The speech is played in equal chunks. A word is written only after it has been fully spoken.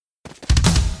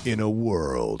In a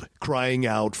world crying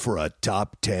out for a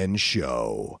top 10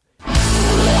 show,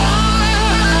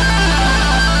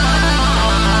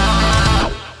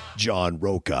 John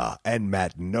Roca and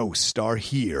Matt Nost are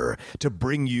here to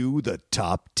bring you the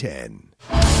top 10.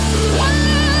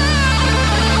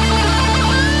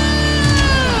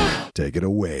 Take it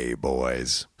away,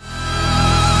 boys.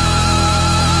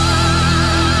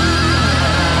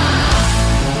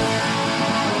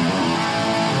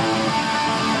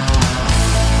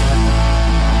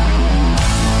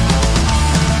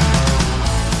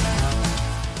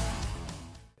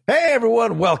 Hey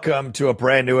everyone, welcome to a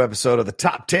brand new episode of the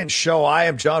Top 10 Show. I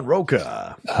am John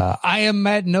Roca. I am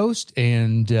Matt Nost,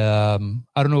 and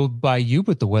I don't know about you,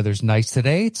 but the weather's nice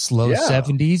today. It's low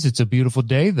 70s. It's a beautiful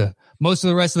day. Most of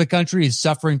the rest of the country is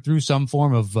suffering through some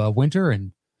form of winter,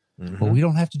 and well, we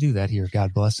don't have to do that here.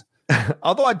 God bless.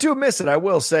 Although I do miss it, I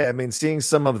will say. I mean, seeing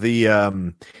some of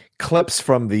the clips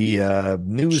from the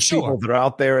news people that are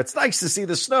out there, it's nice to see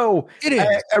the snow. It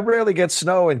is. I rarely get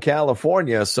snow in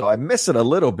California, so I miss it a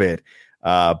little bit.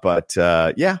 But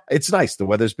it's nice. The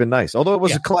weather's been nice. Although it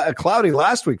was cloudy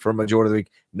last week for a majority of the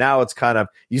week, now it's kind of,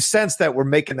 you sense that we're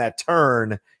making that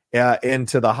turn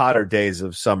into the hotter days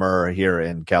of summer here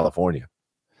in California.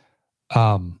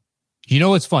 You know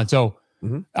what's fun? So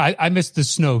I missed the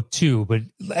snow too, but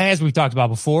as we've talked about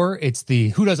before, it's the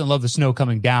who doesn't love the snow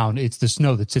coming down? It's the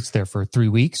snow that sits there for 3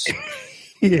 weeks.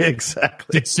 Yeah,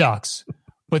 exactly. It sucks.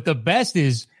 But the best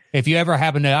is if you ever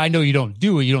happen to, I know you don't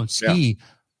do it, you don't ski,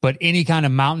 but any kind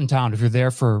of mountain town, if you're there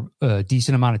for a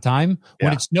decent amount of time,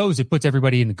 when it snows, it puts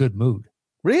everybody in a good mood.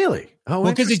 Really? Oh,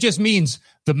 well, because it just means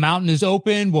the mountain is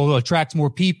open, will attract more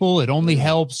people. It only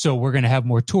helps. So we're going to have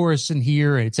more tourists in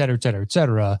here, et cetera, et cetera, et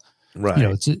cetera. Right. You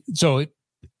know, it's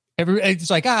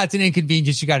like, it's an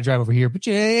inconvenience. You got to drive over here, but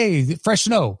hey, fresh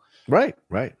snow. Right.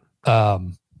 But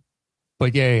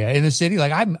in the city,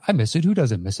 like I miss it. Who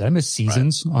doesn't miss it? I miss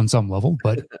seasons on some level,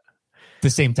 but at the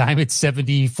same time, it's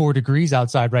 74 degrees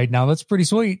outside right now. That's pretty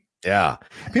sweet. Yeah.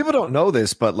 People don't know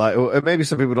this, but like maybe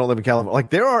some people don't live in California.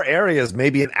 Like there are areas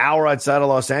maybe an hour outside of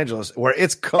Los Angeles where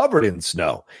it's covered in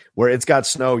snow, where it's got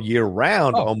snow year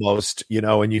round almost,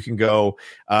 and you can go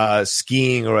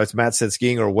skiing, or as Matt said,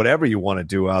 skiing or whatever you want to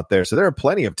do out there. So there are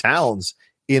plenty of towns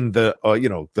in the,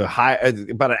 the high,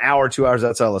 about an hour, 2 hours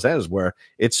outside of Los Angeles where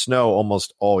it's snow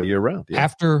almost all year round. Yeah.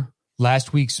 After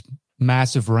last week's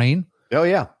massive rain. Oh,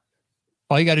 yeah.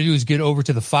 All you got to do is get over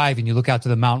to the 5 and you look out to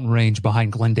the mountain range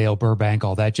behind Glendale, Burbank,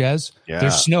 all that jazz. Yeah.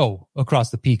 There's snow across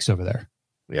the peaks over there.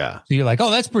 Yeah. So you're like,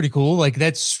 oh, that's pretty cool. Like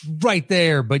that's right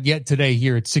there. But yet today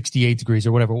here it's 68 degrees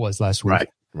or whatever it was last week.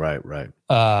 Right.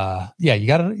 You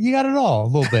got it all a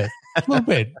little bit. A little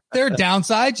bit. There are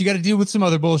downsides. You got to deal with some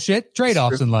other bullshit,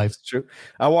 trade-offs in life. It's true.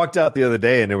 I walked out the other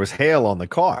day and there was hail on the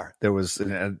car. There was,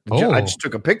 I just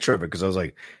took a picture of it because I was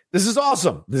like, this is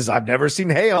awesome. I've never seen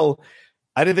hail.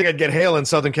 I didn't think I'd get hail in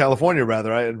Southern California,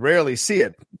 rather. I rarely see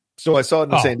it. So I saw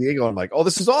it in San Diego. I'm like, oh,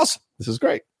 this is awesome. This is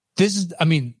great. To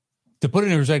put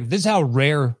it in perspective, this is how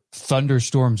rare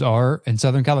thunderstorms are in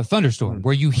Southern California. Thunderstorm,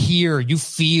 where you hear, you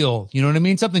feel, you know what I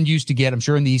mean? Something you used to get, I'm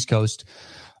sure, in the East Coast.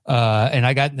 And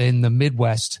I got in the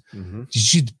Midwest.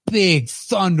 Just big,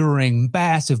 thundering,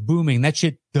 massive, booming. That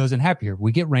shit doesn't happen here.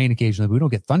 We get rain occasionally, but we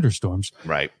don't get thunderstorms.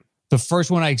 Right. The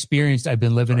first one I experienced, I've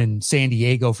been living in San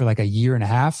Diego for like a year and a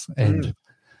half. And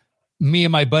me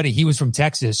and my buddy, he was from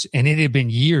Texas, and it had been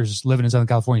years living in Southern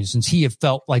California since he had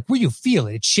felt like where you feel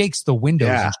it. It shakes the windows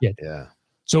and shit. Yeah.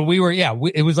 So we were,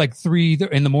 it was like 3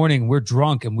 in the morning. We're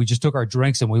drunk and we just took our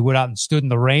drinks and we went out and stood in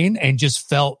the rain and just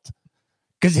felt,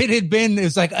 because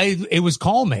it was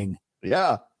calming.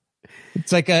 Yeah.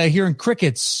 It's like hearing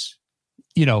crickets.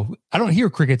 I don't hear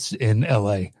crickets in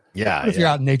LA. Yeah. If you're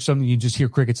out in nature, something you just hear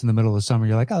crickets in the middle of the summer,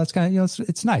 you're like, oh, that's kind of,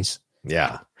 it's nice.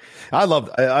 Yeah. I love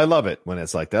it when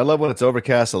it's like that. I love when it's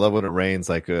overcast. I love when it rains.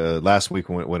 Like last week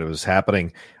when it was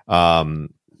happening, while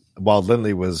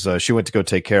Lindley was, she went to go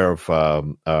take care of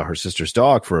her sister's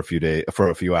dog for a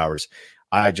few hours.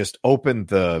 I just opened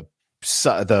the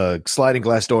sliding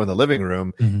glass door in the living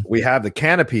room. We have the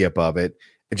canopy above it.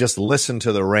 And just listen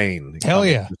to the rain. Hell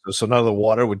yeah. So none of the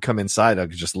water would come inside. I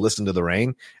could just listen to the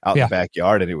rain out in the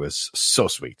backyard. And it was so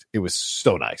sweet. It was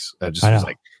so nice. I was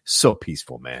like so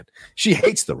peaceful, man. She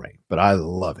hates the rain, but I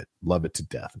love it. Love it to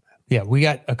death, man. Yeah. We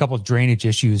got a couple of drainage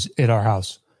issues at our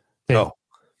house.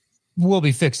 Will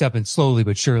be fixed up, and slowly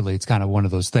but surely it's kind of one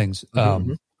of those things.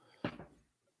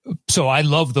 So I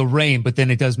love the rain, but then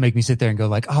it does make me sit there and go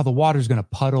like, oh, the water's going to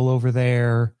puddle over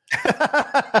there.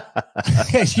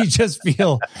 And you just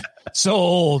feel so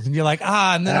old, and you're like,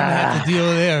 and then I'm going to have to deal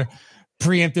with there.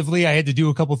 preemptively, I had to do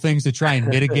a couple things to try and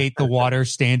mitigate the water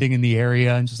standing in the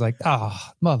area, and just like,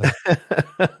 mother.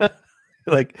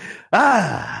 Like,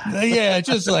 yeah,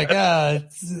 just like,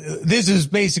 this is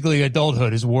basically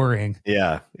adulthood is worrying.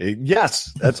 Yeah.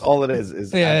 Yes. That's all it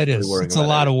is. Yeah, it is. It's a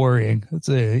lot of worrying. It's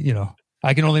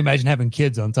I can only imagine having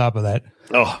kids on top of that.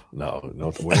 Oh, no,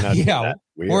 we're not doing that.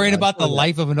 Worrying about the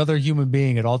life of another human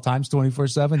being at all times,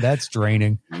 24/7. That's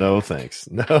draining. No, thanks.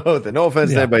 No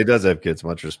offense to anybody who does have kids.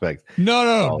 Much respect.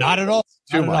 No, not at all.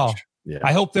 Too much. All. Yeah.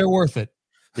 I hope they're worth it.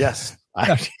 Yes.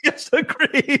 I just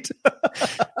agreed.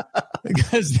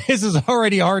 Because this is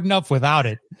already hard enough without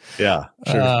it. Yeah,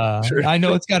 sure. I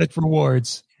know it's got its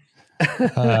rewards.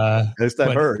 At least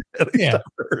I've heard.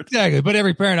 Exactly. But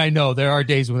every parent I know, there are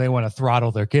days when they want to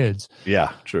throttle their kids.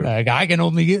 Yeah, true. I can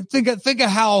only think of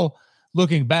how,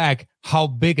 looking back, how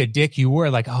big a dick you were.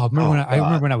 Like, I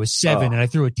remember when I was 7 and I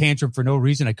threw a tantrum for no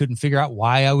reason. I couldn't figure out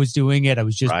why I was doing it. I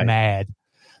was just mad.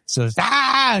 So it's,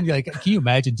 and you're like, can you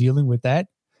imagine dealing with that?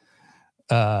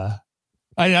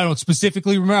 I don't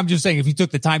specifically remember. I'm just saying, if you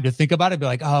took the time to think about it, be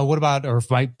like, what about, or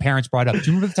if my parents brought up, do you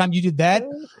remember the time you did that?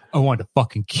 I wanted to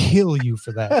fucking kill you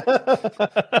for that.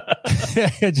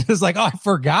 Just like, I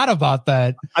forgot about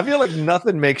that. I feel like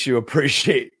nothing makes you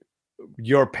appreciate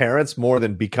your parents more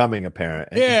than becoming a parent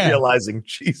and realizing,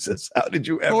 Jesus, how did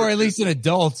you ever? Or at least an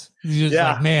adult. You're just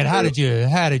like, man, how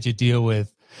did you deal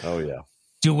with? Oh yeah.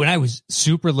 Dude, when I was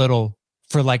super little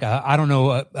for like,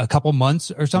 a couple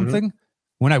months or something,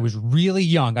 when I was really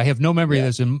young, I have no memory of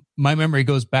this. And my memory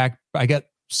goes back, I got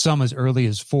some as early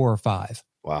as 4 or 5.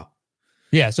 Wow.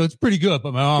 Yeah. So it's pretty good.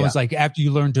 But my mom was like, after you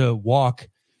learn to walk,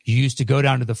 you used to go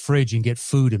down to the fridge and get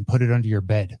food and put it under your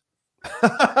bed.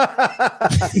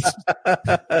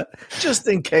 Just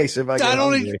in case if I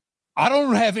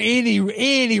don't have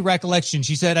any recollection.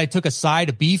 She said I took a side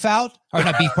of beef out, or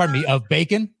not beef, pardon me, of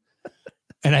bacon.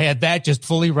 And I had that just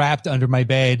fully wrapped under my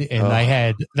bed.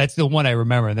 And that's the one I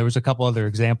remember. And there was a couple other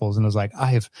examples. And I was like,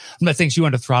 I'm not saying she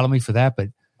wanted to throttle me for that, but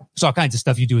there's all kinds of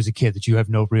stuff you do as a kid that you have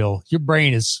your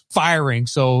brain is firing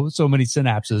so many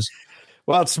synapses.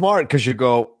 Well, it's smart because you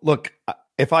go, look,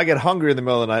 if I get hungry in the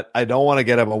middle of the night, I don't want to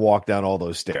get up and walk down all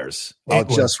those stairs. I'll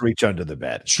just reach under the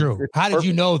bed. True. How did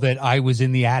you know that I was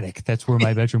in the attic? That's where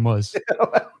my bedroom was.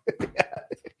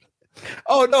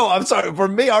 Oh, no, I'm sorry. For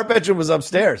me, our bedroom was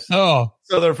upstairs. Oh.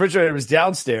 So the refrigerator was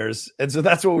downstairs. And so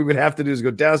that's what we would have to do is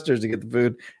go downstairs to get the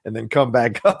food and then come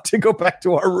back up to go back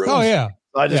to our room. Oh, yeah.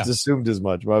 I just assumed as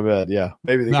much. My bad. Yeah.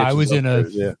 Maybe I was in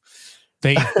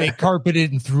they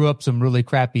carpeted and threw up some really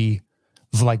crappy,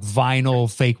 like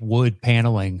vinyl fake wood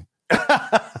paneling.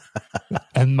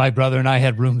 And my brother and I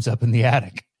had rooms up in the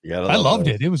attic. I loved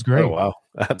it. It was great. Oh, wow.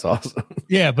 That's awesome.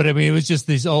 Yeah, but I mean, it was just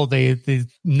these the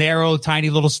narrow, tiny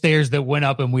little stairs that went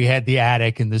up, and we had the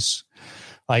attic and this,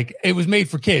 like, it was made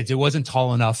for kids. It wasn't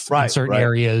tall enough in certain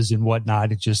areas and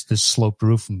whatnot. It's just this sloped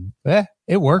roof, and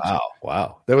it worked.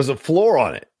 Wow. There was a floor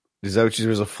on it. Is that what there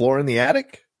was a floor in the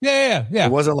attic? Yeah.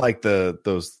 It wasn't like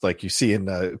those like you see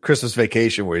in Christmas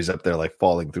Vacation where he's up there like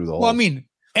falling through the hole. Well, I mean,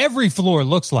 every floor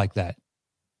looks like that.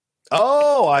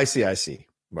 Oh, I see.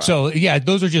 Right. So yeah,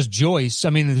 those are just joists. I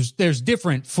mean, there's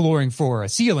different flooring for a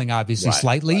ceiling, obviously,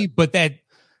 slightly, but that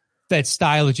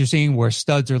style that you're seeing where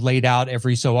studs are laid out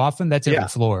every so often, that's every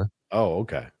floor. Oh,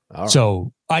 okay. All right.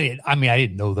 So I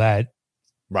didn't know that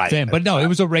then, but no, it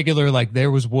was a regular, like there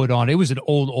was wood on. It was an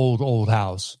old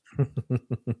house. It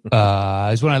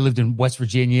was when I lived in West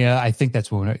Virginia. I think that's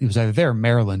when it was either there or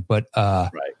Maryland, but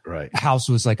right. House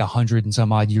was like 100 and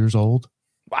some odd years old.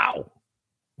 Wow.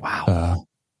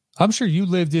 I'm sure you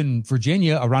lived in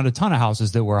Virginia around a ton of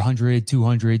houses that were 100,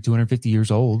 200, 250 years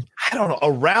old. I don't know.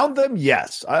 Around them,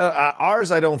 yes.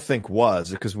 Ours, I don't think was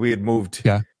because we had moved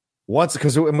once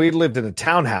because we lived in a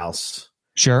townhouse.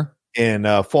 Sure. In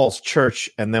Falls Church.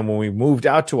 And then when we moved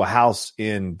out to a house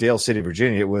in Dale City,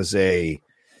 Virginia, it was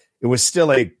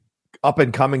still a up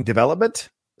and coming development.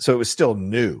 So it was still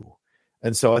new.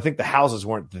 And so I think the houses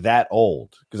weren't that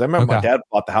old because I remember my dad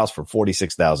bought the house for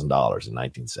 $46,000 in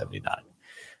 1979.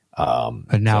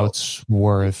 And now it's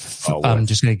worth, I'm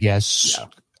just going to guess,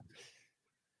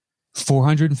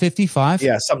 455.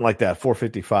 Yeah, something like that,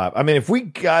 455. I mean, if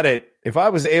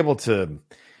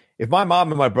my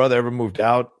mom and my brother ever moved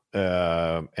out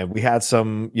and we had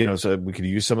some, so we could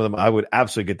use some of them, I would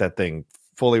absolutely get that thing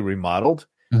fully remodeled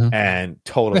and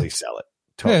totally sell it.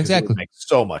 Yeah, exactly. It would make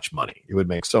so much money.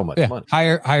 Money.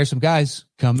 Hire some guys,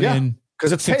 come in.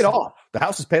 Because it's paid off. The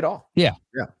house is paid off. Yeah.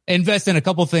 Invest in a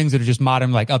couple things that are just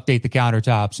modern, like update the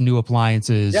countertops, new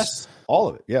appliances. Yes. All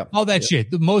of it. Yeah. All that shit.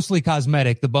 Mostly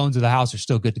cosmetic. The bones of the house are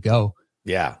still good to go.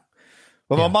 Yeah.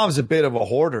 But my mom's a bit of a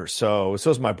hoarder, so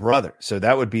is my brother. So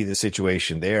that would be the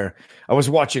situation there. I was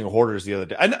watching Hoarders the other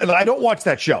day. I don't watch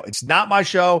that show. It's not my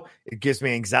show. It gives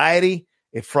me anxiety.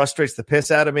 It frustrates the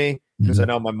piss out of me because I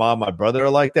know my mom, my brother are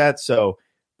like that. So,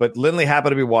 but Lindley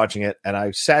happened to be watching it, and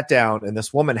I sat down, and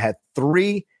this woman had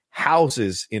 3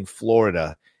 houses in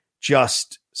Florida,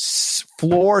 just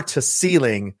floor to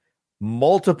ceiling,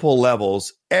 multiple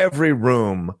levels, every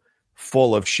room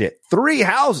full of shit. 3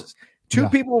 houses. Two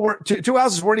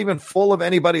houses weren't even full of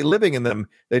anybody living in them.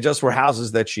 They just were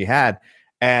houses that she had.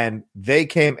 And they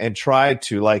came and tried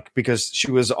to because she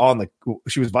was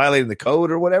violating the code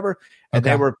or whatever. And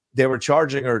they were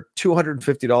charging her $250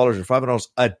 or $500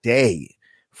 a day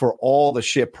for all the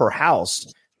shit per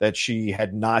house that she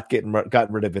had not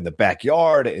gotten rid of in the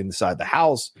backyard, inside the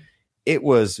house. It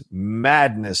was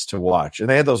madness to watch. And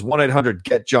they had those 1-800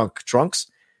 get junk trucks,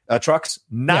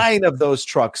 9 of those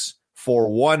trucks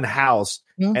for one house,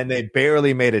 and they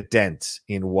barely made a dent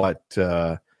in what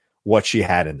she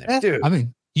had in there. Dude, I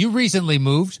mean, you recently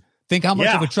moved. Think how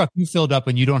much of a truck you filled up,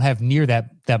 and you don't have near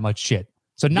that much shit.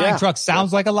 So 9 trucks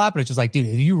sounds like a lot, but it's just like, dude,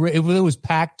 it was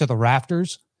packed to the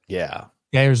rafters. Yeah.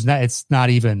 It's not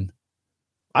even.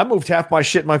 I moved half my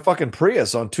shit in my fucking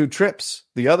Prius on 2 trips.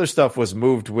 The other stuff was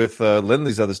moved with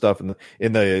Lindley's other stuff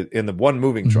in the one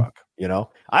moving truck. You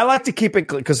know, I like to keep it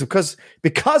because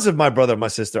of my brother and my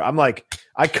sister. I'm like,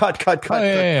 I cut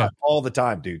all the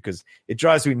time, dude, because it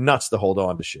drives me nuts to hold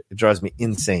on to shit. It drives me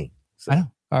insane. So. I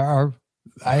know.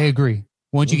 I agree.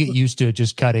 Once you get used to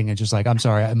just cutting and just like, I'm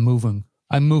sorry, I'm moving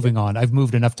on. I've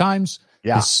moved enough times.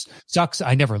 Yeah. This sucks.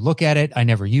 I never look at it. I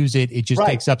never use it. It just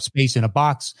takes up space in a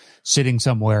box sitting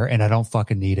somewhere, and I don't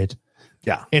fucking need it.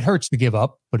 Yeah. It hurts to give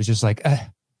up, but it's just like,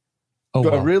 Do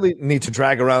I really need to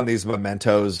drag around these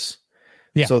mementos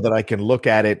so that I can look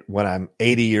at it when I'm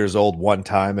 80 years old one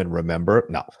time and remember?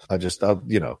 No, But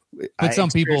some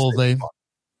people, they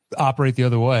operate the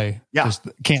other way. Yeah. Just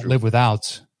can't live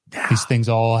without. Yeah. These things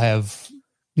all have,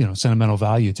 sentimental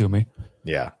value to me.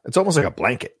 Yeah. It's almost like a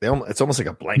blanket. It's almost like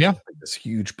a blanket, like this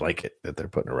huge blanket that they're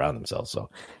putting around themselves. So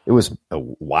it was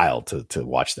wild to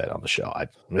watch that on the show.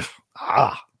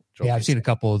 I've seen a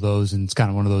couple of those, and it's kind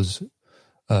of one of those,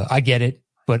 I get it,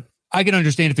 but I can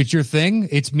understand if it's your thing.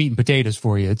 It's meat and potatoes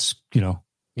for you. It's,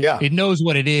 it knows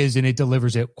what it is and it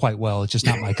delivers it quite well. It's just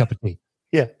not my cup of tea.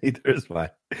 Yeah, either is mine.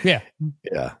 Yeah.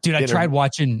 Yeah. Dude, I tried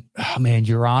watching,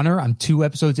 Your Honor. I'm 2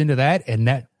 episodes into that, and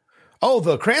that. Oh,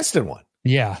 the Cranston one.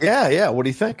 Yeah. Yeah. Yeah. What do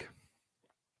you think?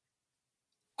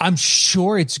 I'm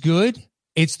sure it's good.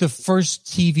 It's the first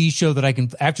TV show that I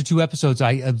can, after 2 episodes,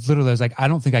 I literally was like, I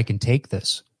don't think I can take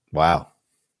this. Wow.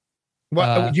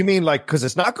 What you mean, because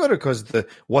it's not good, or because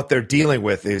what they're dealing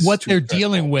with is what they're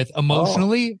dealing with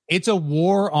emotionally? Oh. It's a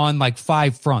war on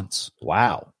 5 fronts.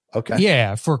 Wow. Okay.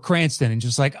 Yeah, for Cranston, and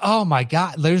just like, oh my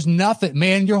God, there's nothing,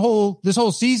 man. This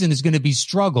whole season is going to be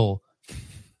struggle,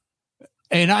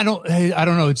 and I don't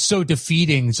know. It's so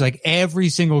defeating. It's like every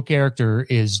single character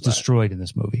is destroyed in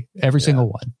this movie. Every single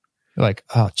one. Like,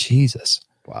 oh Jesus.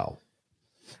 Wow.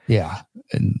 Yeah.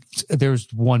 And there's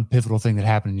one pivotal thing that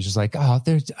happened. And you're just like,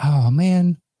 oh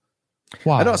man.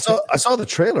 Wow. I know. I saw the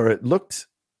trailer. It looked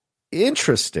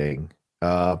interesting.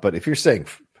 But if you're saying,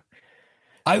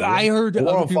 I heard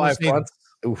on 5 fronts.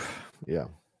 Oof. Yeah.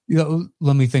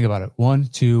 Let me think about it. 1,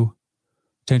 2,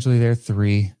 potentially there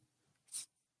 3.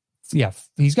 Yeah.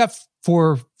 He's got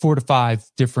 4 to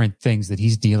 5 different things that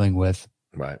he's dealing with.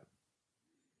 Right.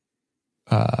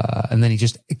 And then he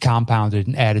just compounded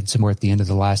and added some more at the end of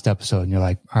the last episode. And you're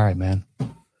like, all right, man.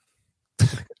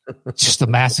 Just a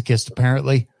masochist,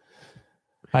 apparently.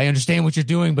 I understand what you're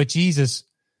doing, but Jesus.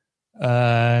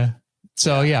 Yeah,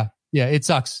 it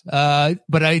sucks. But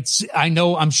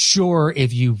I'm sure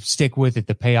if you stick with it,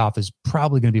 the payoff is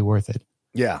probably going to be worth it.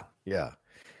 Yeah. Yeah.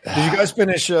 Did you guys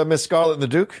finish Miss Scarlet and the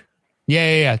Duke?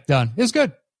 Yeah. Done. It was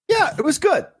good. Yeah, it was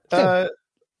good.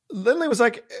 Lindley was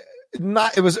like,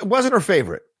 it wasn't her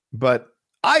favorite, but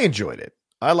I enjoyed it.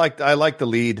 I liked the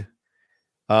lead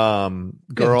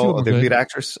girl, the lead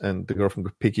actress, and the girl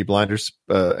from Peaky Blinders,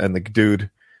 and the dude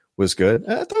was good.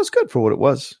 I thought it was good for what it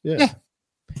was. Yeah.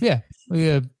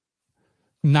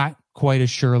 Not quite a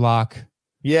Sherlock.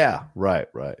 Yeah, right.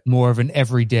 More of an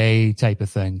everyday type of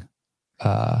thing.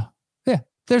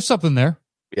 There's something there.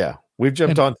 Yeah. We've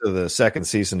jumped onto the 2nd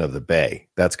season of The Bay.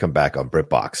 That's come back on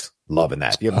BritBox. Loving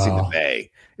that. You haven't seen The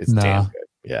Bay. It's damn good.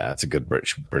 Yeah, it's a good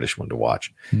British one to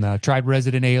watch. No, tried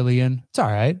Resident Alien. It's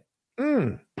all right.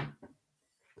 Let's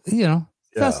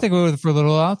stick with it for a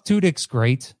little while. Tudyk's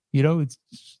great.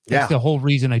 That's the whole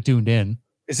reason I tuned in.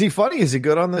 Is he funny? Is he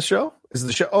good on the show? Is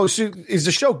the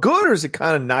show good, or is it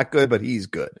kind of not good, but he's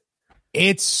good?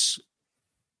 It's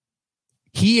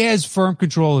he has firm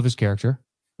control of his character.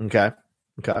 Okay.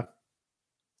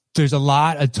 There's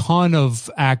a ton of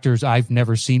actors I've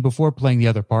never seen before playing the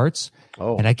other parts.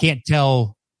 Oh. And I can't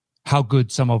tell how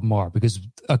good some of them are because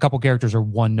a couple characters are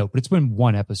one note, but it's been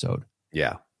one episode.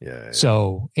 Yeah.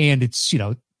 So, and it's,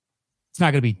 it's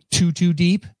not going to be too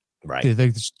deep. Right.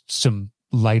 There's some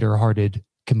lighter hearted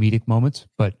comedic moments,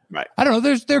 but right. I don't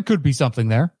know. There could be something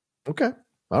there. Okay.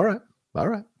 All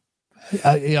right.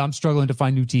 I'm struggling to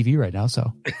find new TV right now.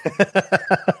 So,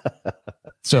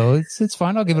 so it's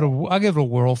fine. I'll give it a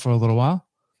whirl for a little while.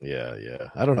 Yeah.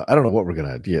 I don't know what we're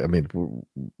gonna do. I mean,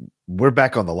 we're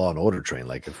back on the Law and Order train.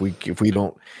 Like if we're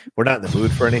not in the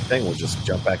mood for anything, we'll just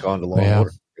jump back on to Law and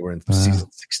Order. We're in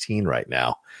season 16 right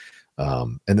now.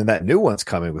 And then that new one's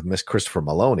coming with Miss Christopher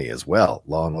Maloney as well.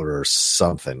 Law and Order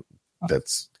something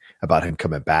that's about him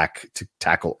coming back to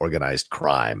tackle organized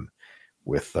crime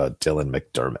with Dylan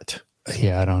McDermott.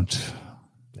 Yeah, I don't.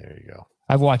 There you go.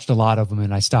 I've watched a lot of them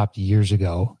and I stopped years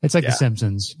ago. It's like The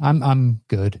Simpsons. I'm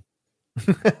good.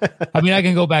 I mean, I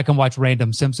can go back and watch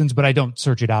random Simpsons, but I don't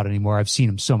search it out anymore. I've seen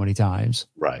them so many times.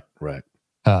 Right.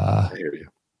 I hear you.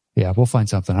 Yeah, we'll find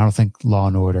something. I don't think Law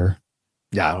and Order.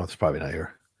 Yeah, it's probably not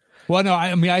here. Well, no,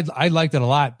 I mean, I liked it a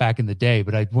lot back in the day,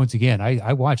 but I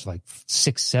watched like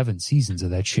 6-7 seasons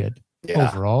of that shit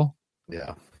overall.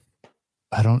 Yeah.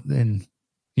 And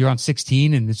you're on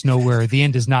 16 and it's nowhere. The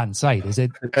end is not in sight, is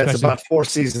it? It's about 4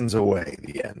 seasons away,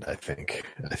 the end, I think.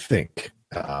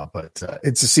 But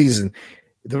it's a season.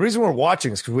 The reason we're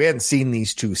watching is because we hadn't seen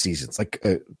these 2 seasons. Like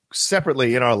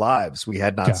separately in our lives, we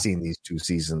had not seen these 2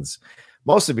 seasons.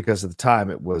 Mostly because at the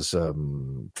time it was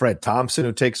Fred Thompson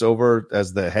who takes over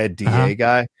as the head DA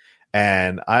guy.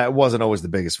 And I wasn't always the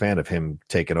biggest fan of him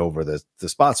taking over the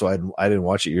spot. So I didn't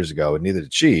watch it years ago, and neither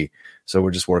did she. So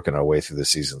we're just working our way through the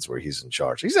seasons where he's in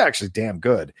charge. He's actually damn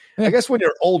good. Yeah. I guess when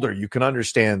you're older, you can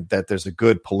understand that there's a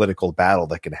good political battle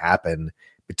that can happen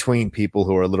between people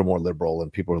who are a little more liberal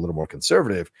and people who are a little more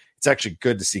conservative. It's actually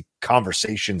good to see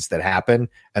conversations that happen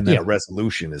and then a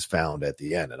resolution is found at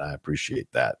the end. And I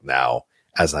appreciate that now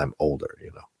as I'm older,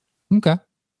 Okay.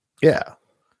 Yeah.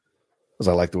 Because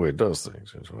I like the way it does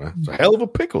things. It's a hell of a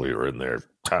pickle you're in there,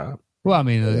 Tom. Well, I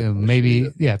mean, maybe,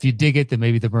 if you dig it, then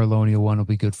maybe the Merlonia one will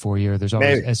be good for you. There's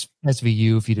always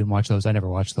SVU if you didn't watch those. I never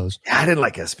watched those. Yeah, I didn't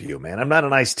like SVU, man. I'm not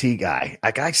an Ice-T guy.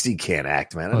 Like, Ice-T can't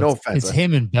act, man. No offense. It's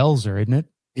him and Belzer, isn't it?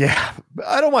 Yeah.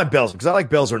 I don't mind Belzer because I like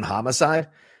Belzer in Homicide,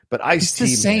 but Ice-T,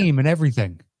 it's the same in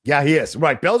everything. Yeah, he is.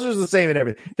 Right. Belzer's the same in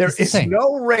everything. There is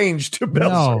no range to Belzer.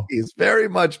 No. He is very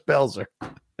much Belzer.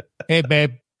 Hey,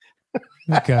 babe.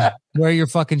 Okay. Wear your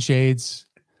fucking shades.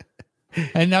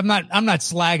 And I'm not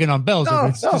slagging on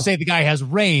Belzer. To say the guy has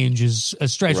range is a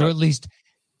stretch, or at least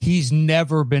he's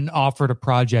never been offered a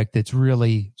project that's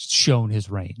really shown his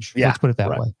range. Yeah, let's put it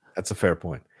that way. That's a fair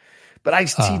point. But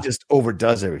Ice-T just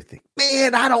overdoes everything.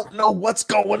 Man, I don't know what's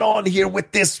going on here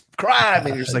with this crime.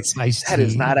 And you're just like, that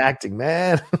is not acting,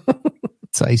 man.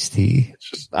 It's Ice-T. It's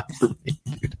just not for me,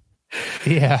 dude.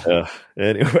 Yeah.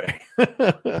 Anyway,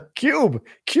 Cube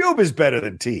is better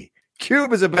than T.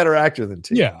 Cube is a better actor than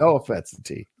T. Yeah. No offense to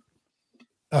T.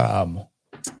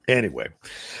 Anyway,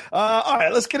 all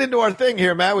right, let's get into our thing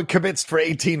here, Matt. We commenced for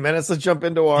 18 minutes. Let's jump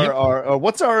into our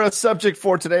what's our subject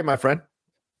for today, my friend?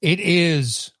 It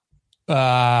is,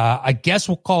 I guess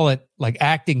we'll call it like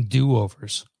acting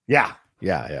do-overs. Yeah.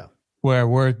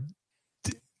 Where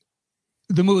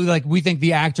the movie, like we think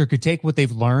the actor could take what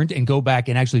they've learned and go back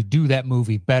and actually do that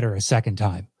movie better a second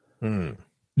time.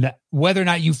 Now, whether or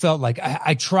not you felt like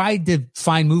I tried to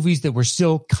find movies that were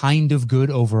still kind of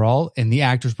good overall and the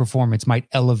actor's performance might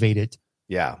elevate it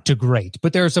to great.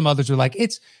 But there are some others who are like,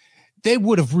 they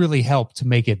would have really helped to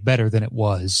make it better than it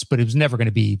was, but it was never going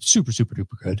to be super, super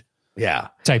duper good. Yeah.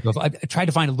 Type of, I tried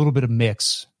to find a little bit of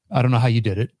mix. I don't know how you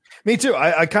did it. Me too.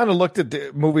 I kind of looked at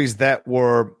the movies that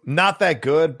were not that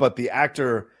good, but the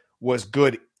actor was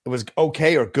good. It was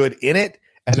okay or good in it.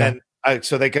 And then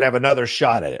so they could have another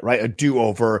shot at it, right? A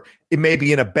do-over. It may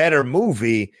be in a better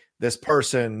movie. This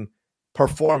person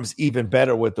performs even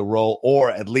better with the role,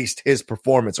 or at least his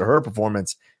performance or her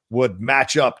performance would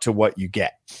match up to what you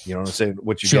get. You know what I'm saying?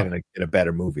 What you get in a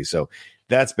better movie. So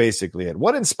that's basically it.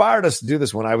 What inspired us to do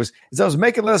this when I was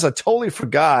making this, I totally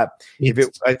forgot. I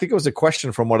think it was a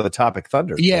question from one of the Topic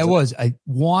Thunder. Yeah, it was. I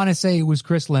want to say it was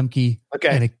Chris Lemke. Okay.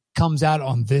 And it comes out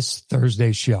on this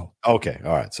Thursday's show. Okay.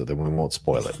 All right. So then we won't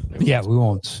spoil it. We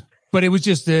won't. But it was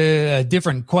just a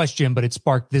different question, but it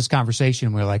sparked this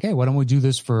conversation. We're like, hey, why don't we do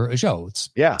this for a show? It's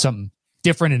something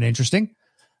different and interesting.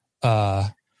 So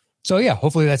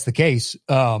hopefully that's the case.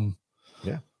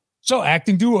 So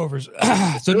acting do-overs.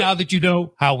 So now that you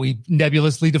know how we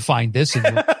nebulously defined this,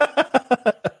 and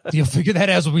You'll figure that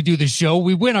out as we do the show.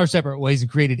 We went our separate ways and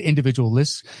created individual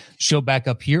lists. Show back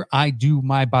up here. I do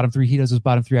my bottom three. He does his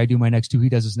bottom three. I do my next two. He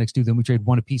does his next two. Then we trade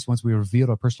one apiece. Once we revealed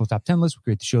our personal top 10 list, we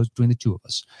create the shows between the two of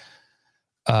us.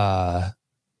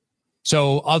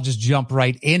 So I'll just jump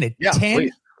right in at 10.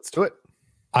 Please. Let's do it.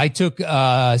 I took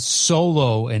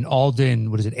Solo and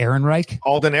Alden. What is it? Ehrenreich?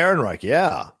 Alden Ehrenreich.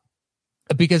 Yeah.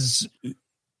 Because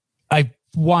I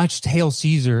watched Hail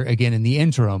Caesar again in the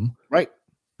interim. Right.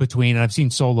 Between, and I've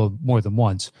seen Solo more than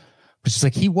once, but it's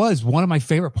like he was one of my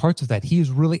favorite parts of that. He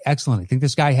is really excellent. I think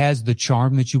this guy has the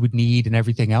charm that you would need and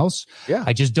everything else. Yeah.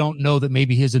 I just don't know that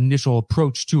maybe his initial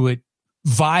approach to it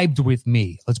vibed with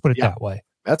me. Let's put it that way.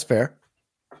 That's fair.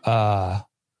 And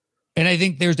I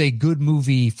think there's a good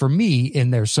movie for me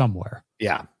in there somewhere.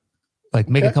 Yeah. Like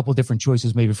make a couple different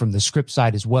choices, maybe from the script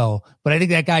side as well. But I think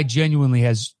that guy genuinely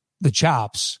has the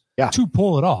chops to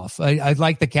pull it off. I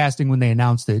like the casting when they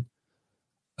announced it.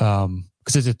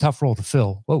 Because it's a tough role to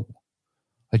fill. Whoa,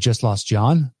 I just lost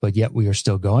John, but yet we are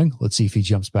still going. Let's see if he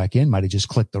jumps back in. Might have just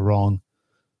clicked the wrong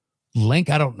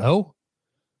link. I don't know.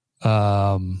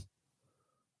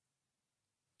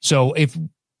 So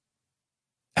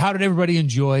how did everybody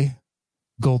enjoy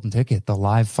Golden Ticket, the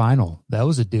live final? That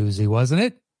was a doozy, wasn't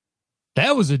it?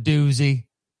 That was a doozy.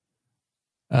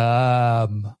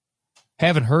 Haven't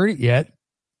heard it yet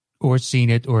or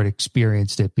seen it or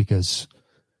experienced it because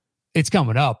it's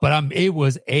coming up, but it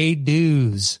was a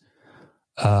dooz.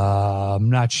 I'm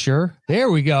not sure. There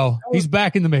we go. He's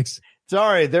back in the mix.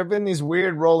 Sorry, there have been these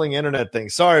weird rolling internet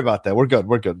things. Sorry about that. We're good.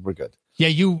 Yeah,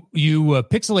 you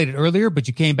pixelated earlier, but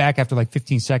you came back after like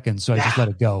 15 seconds, so I just let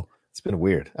it go. It's been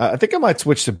weird. I think I might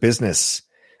switch to business.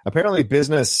 Apparently,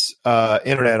 business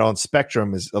internet on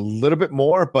Spectrum is a little bit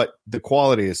more, but the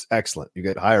quality is excellent. You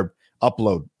get higher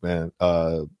upload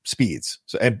speeds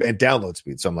and download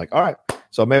speeds. So I'm like, all right.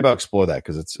 So maybe I'll explore that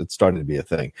because it's starting to be a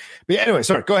thing. But yeah, anyway,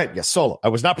 sorry. Go ahead. Yes, Solo. I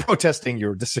was not protesting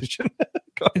your decision.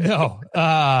 No.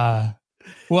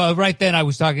 Well, right then I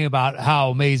was talking about how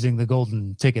amazing the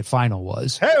Golden Ticket final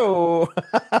was. Hey-o.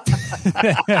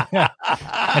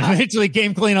 And eventually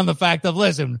came clean on the fact of,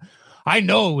 listen, I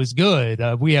know it was good.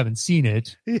 We haven't seen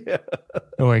it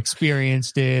or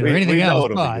experienced it or anything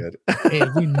else,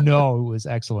 but we know it was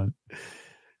excellent.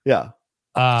 Yeah.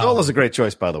 Solo's a great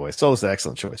choice, by the way. Solo's an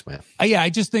excellent choice, man. I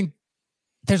just think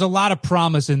there's a lot of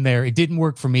promise in there. It didn't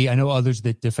work for me. I know others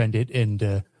that defend it,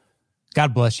 and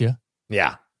God bless you.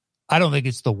 Yeah. I don't think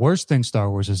it's the worst thing Star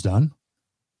Wars has done.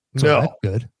 So no. That's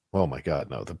good. Oh my God,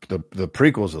 no. The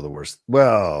prequels are the worst.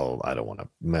 Well, I don't want to.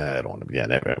 Yeah,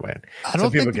 anyway. I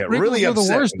don't think the prequels are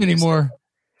the worst anymore.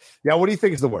 Yeah, what do you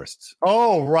think is the worst?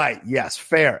 Oh, right. Yes,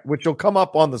 fair. Which will come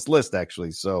up on this list,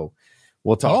 actually. So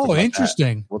we'll talk. Oh,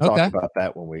 interesting. We'll talk about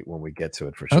that when we get to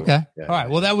it for sure. Okay. Yeah, all right.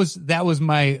 Well, that was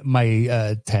my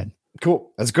 10.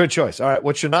 Cool. That's a good choice. All right.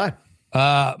 What's your 9?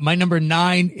 My number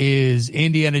 9 is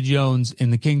Indiana Jones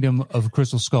in the Kingdom of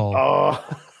Crystal Skull. Oh.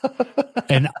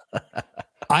 And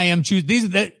I am choosing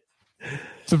the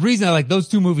reason I like those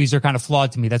two movies are kind of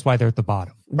flawed to me. That's why they're at the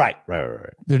bottom. Right.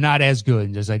 They're not as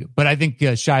good. But I think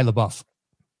Shia LaBeouf.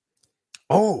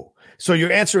 Oh, so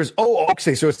your answer is,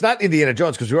 okay. So it's not Indiana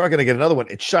Jones because we are going to get another one.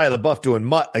 It's Shia LaBeouf doing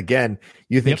Mutt again.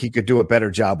 You think he could do a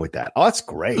better job with that? Oh, that's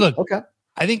great. Look, okay.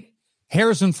 I think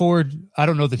Harrison Ford, I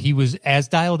don't know that he was as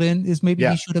dialed in as maybe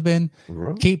he should have been.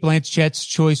 Mm-hmm. Cate Blanchett's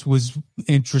choice was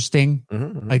interesting.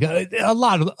 Mm-hmm. Like a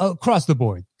lot of across the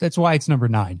board. That's why it's number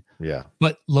 9. Yeah.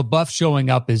 But LaBeouf showing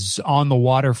up is on the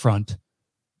waterfront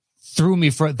threw me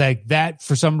for that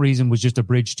for some reason was just a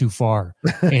bridge too far.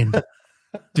 And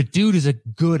the dude is a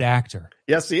good actor.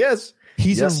 Yes, he is.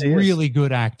 He's a really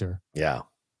good actor. Yeah.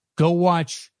 Go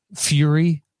watch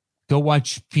Fury. Go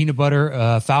watch Peanut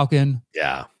Butter Falcon.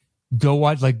 Yeah. Go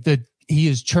watch he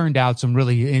has churned out some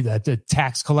really the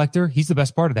tax collector. He's the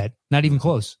best part of that. Not even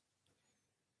close.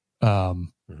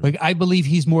 I believe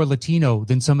he's more Latino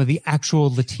than some of the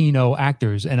actual Latino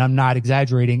actors, and I'm not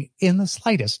exaggerating in the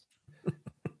slightest.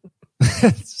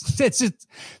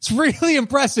 It's really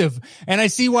impressive, and I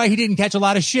see why he didn't catch a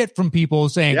lot of shit from people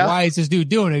saying, "Why is this dude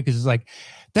doing it?" Because it's like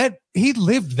that he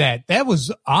lived that. That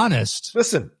was honest.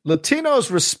 Listen,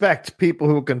 Latinos respect people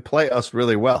who can play us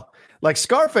really well. Like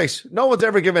Scarface, no one's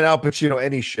ever given Al Pacino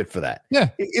any shit for that. Yeah,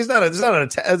 it's not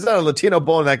a Latino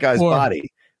bone in that guy's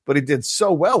body, but he did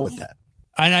so well with that.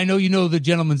 And I know you know the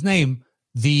gentleman's name,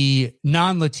 the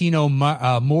non-Latino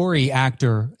Maury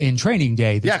actor in Training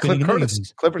Day. Clifford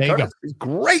Curtis. Clifford Curtis. He's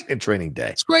great in Training Day.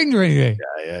 It's great in Training Day.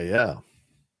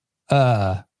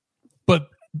 Yeah. But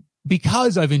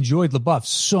because I've enjoyed LaBeouf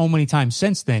so many times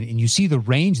since then, and you see the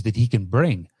range that he can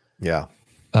bring. Yeah.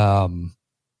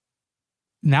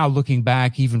 now looking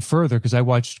back even further, because I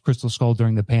watched Crystal Skull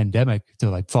during the pandemic to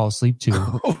like fall asleep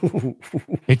to.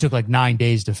 It took like 9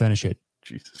 days to finish it.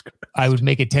 Jesus Christ. I would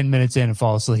make it 10 minutes in and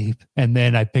fall asleep. And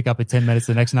then I'd pick up at 10 minutes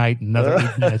the next night, another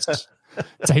 8 minutes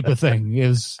type of thing.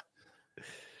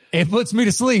 It puts me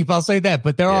to sleep. I'll say that.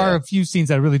 But there are a few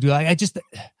scenes I really do like.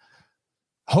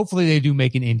 Hopefully they do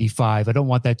make an Indy 5. I don't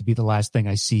want that to be the last thing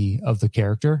I see of the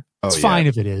character. It's fine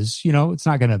if it is, it's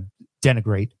not going to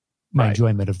denigrate my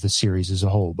enjoyment of the series as a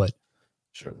whole, but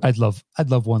sure. I'd love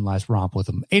one last romp with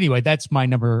him. Anyway, that's my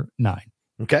number 9.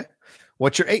 Okay.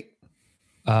 What's your 8?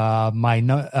 My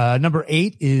number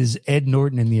 8 is Ed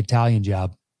Norton in The Italian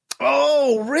Job.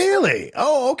 Oh, really?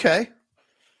 Oh, okay.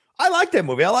 I like that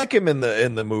movie. I like him in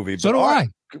the movie. So do I.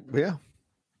 Yeah.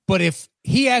 But if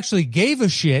he actually gave a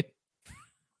shit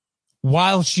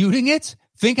while shooting it,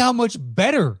 think how much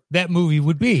better that movie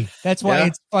would be. That's why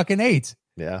it's fucking 8.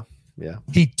 Yeah. Yeah.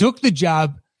 He took the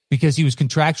job because he was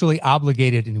contractually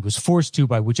obligated and he was forced to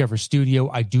by whichever studio.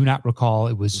 I do not recall.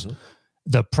 It was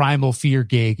the Primal Fear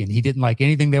gig, and he didn't like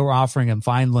anything they were offering him.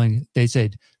 Finally, they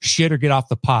said, shit or get off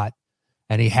the pot.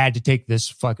 And he had to take this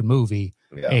fucking movie.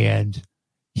 Yeah. And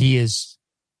he's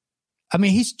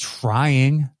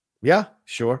trying. Yeah,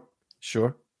 sure.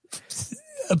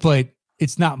 But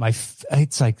it's not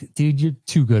it's like, dude, you're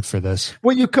too good for this.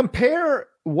 Well, you compare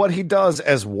what he does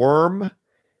as Worm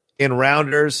in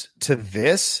Rounders to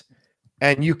this,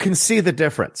 and you can see the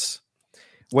difference.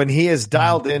 When he is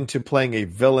dialed into playing a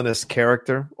villainous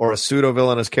character or a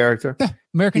pseudo-villainous character. Yeah,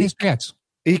 American History X.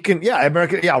 He can,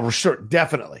 sure,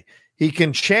 definitely. He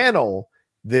can channel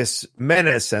this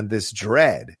menace and this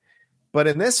dread. But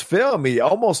in this film, he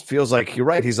almost feels like, you're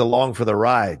right, he's along for the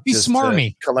ride. He's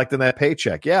smarmy. Collecting that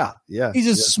paycheck. Yeah. He's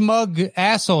a smug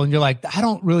asshole, and you're like, I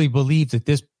don't really believe that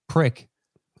this prick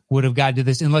would have gotten to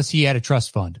this unless he had a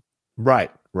trust fund.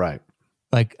 Right.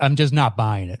 Like, I'm just not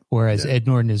buying it. Whereas Ed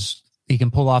Norton he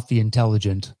can pull off the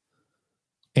intelligent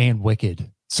and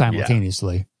wicked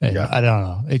simultaneously. And I don't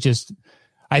know.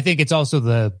 I think it's also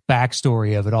the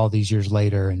backstory of it all these years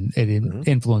later, and it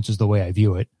influences the way I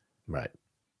view it. Right.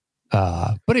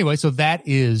 But anyway, so that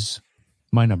is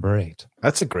my number 8.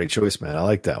 That's a great choice, man. I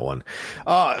like that one.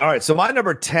 All right. So my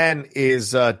number 10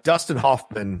 is Dustin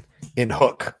Hoffman in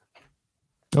Hook.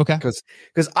 Okay.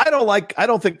 Because I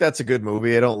don't think that's a good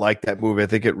movie. I don't like that movie. I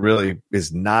think it really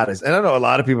is not and I know a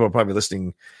lot of people are probably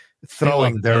listening,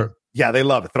 throwing they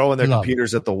love it, throwing their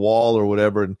computers at the wall or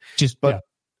whatever. And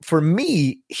for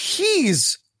me,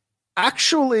 he's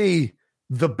actually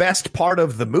the best part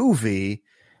of the movie.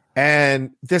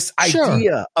 And this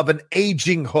idea of an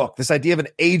aging Hook, this idea of an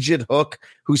aged Hook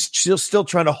who's still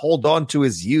trying to hold on to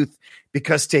his youth,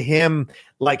 because to him,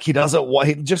 like,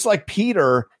 just like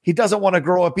Peter, he doesn't want to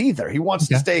grow up either. He wants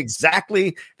to stay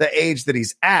exactly the age that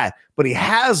he's at, but he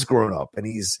has grown up and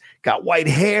he's got white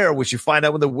hair, which you find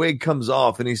out when the wig comes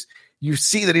off, and you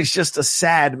see that he's just a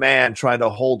sad man trying to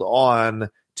hold on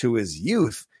to his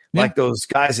youth. Like those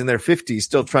guys in their 50s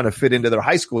still trying to fit into their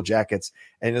high school jackets.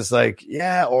 And it's like,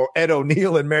 or Ed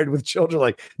O'Neill in Married with Children,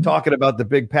 like talking about the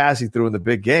big pass he threw in the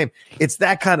big game. It's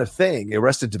that kind of thing,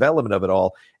 Arrested Development of it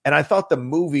all. And I thought the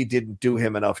movie didn't do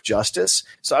him enough justice.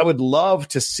 So I would love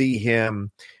to see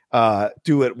him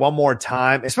do it one more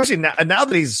time, especially now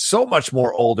that he's so much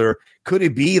more older. Could he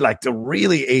be like the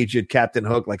really aged Captain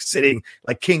Hook, like sitting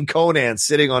like King Conan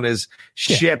sitting on his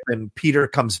ship, and Peter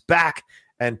comes back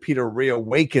and Peter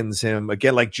reawakens him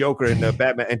again, like Joker in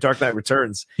Batman and Dark Knight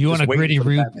Returns. You want a gritty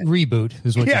reboot,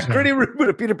 is what you're saying. Gritty reboot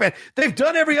of Peter Pan. They've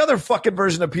done every other fucking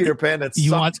version of Peter Pan.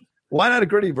 Why not a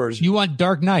gritty version? You want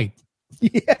Dark Knight?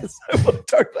 Yes, I want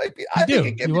Dark Knight.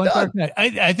 Dark Knight.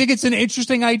 I think it's an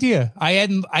interesting idea. I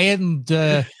hadn't I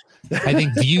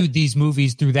think viewed these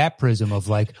movies through that prism of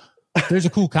like, there's a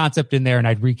cool concept in there, and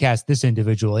I'd recast this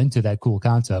individual into that cool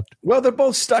concept. Well, they're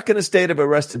both stuck in a state of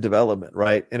Arrested Development,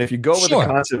 right? And if you go with the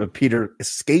concept of Peter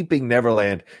escaping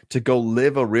Neverland to go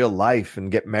live a real life and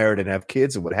get married and have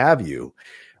kids and what have you,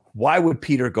 why would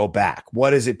Peter go back?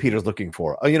 What is it Peter's looking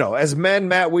for? As men,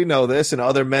 Matt, we know this, and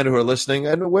other men who are listening,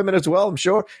 and women as well, I'm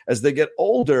sure, as they get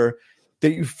older,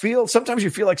 that sometimes you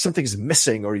feel like something's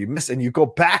missing, or and you go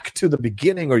back to the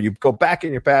beginning, or you go back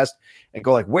in your past and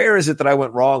go like, where is it that I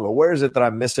went wrong? Or where is it that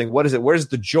I'm missing? What is it? Where's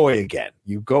the joy again?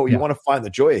 You want to find the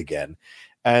joy again.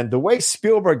 And the way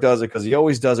Spielberg does it, because he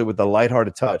always does it with the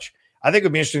lighthearted touch, I think it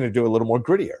would be interesting to do a little more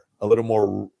grittier, a little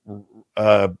more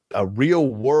a real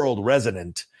world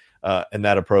resonant in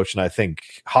that approach. And I think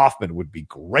Hoffman would be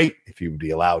great if he would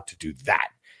be allowed to do that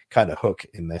kind of Hook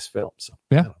in this film. So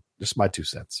just my 2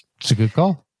 cents. It's a good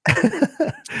call.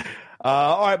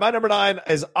 All right, my number 9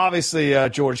 is obviously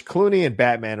George Clooney and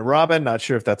Batman and Robin. Not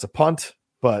sure if that's a punt,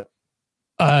 but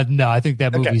No, I think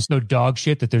that movie is so dog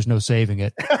shit that there's no saving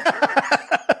it.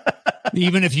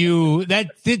 Even if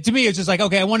to me, it's just like,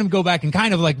 okay, I want him to go back and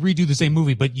kind of like redo the same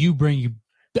movie, but you bring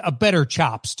a better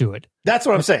chops to it. That's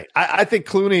what I'm saying. I think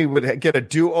Clooney would get a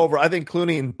do-over. I think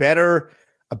Clooney in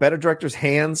a better director's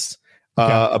hands,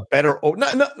 a better. Oh,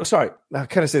 no, sorry. Now,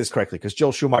 can I say this correctly? Because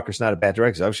Joel Schumacher's not a bad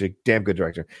director. He's actually a damn good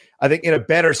director. I think in a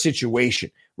better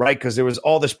situation, right? Because there was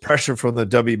all this pressure from the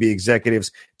WB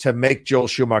executives to make Joel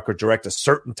Schumacher direct a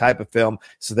certain type of film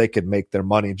so they could make their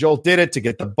money. Joel did it to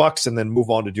get the bucks and then move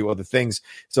on to do other things.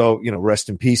 So, rest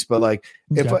in peace. But like,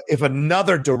 if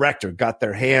another director got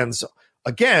their hands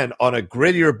again on a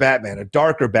grittier Batman, a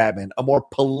darker Batman, a more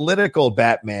political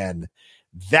Batman,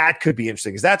 that could be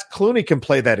interesting. Because Clooney can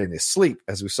play that in his sleep,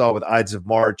 as we saw with Ides of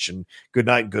March and Good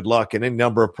Night and Good Luck and any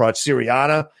number of projects.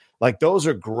 Syriana, like those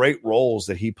are great roles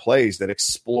that he plays that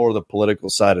explore the political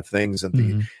side of things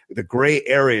and the gray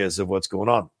areas of what's going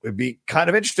on. It'd be kind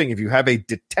of interesting if you have a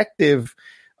detective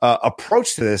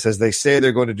approach to this, as they say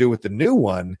they're going to do with the new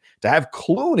one, to have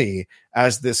Clooney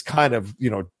as this kind of,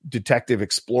 detective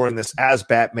exploring this as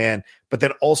Batman, but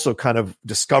then also kind of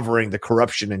discovering the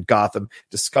corruption in Gotham,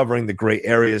 discovering the gray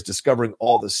areas, discovering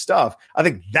all this stuff. I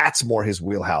think that's more his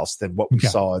wheelhouse than what we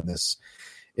saw in this,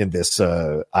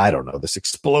 I don't know, this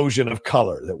explosion of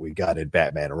color that we got in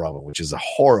Batman and Robin, which is a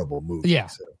horrible movie. Yeah.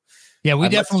 So yeah. We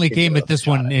definitely came at this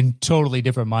one in totally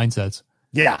different mindsets.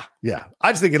 Yeah.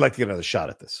 I just think he'd like to get another shot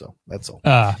at this. So that's all.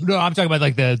 No, I'm talking about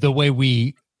like the way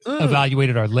we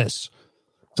evaluated our lists.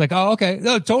 It's like, oh, okay.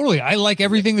 No, totally. I like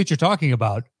everything that you're talking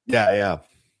about. Yeah.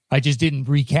 I just didn't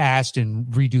recast and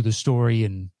redo the story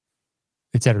and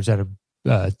et cetera, type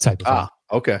of thing.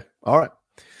 Okay. All right.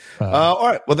 All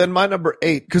right. Well, then my number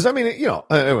 8, because I mean,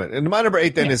 anyway, and my number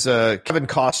 8 then is Kevin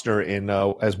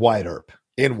Costner as Wyatt Earp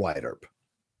in Wyatt Earp.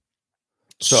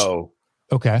 So,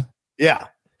 okay. Yeah.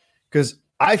 Because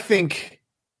I think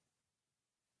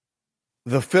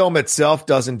the film itself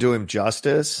doesn't do him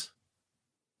justice.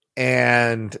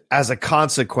 And as a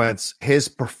consequence, his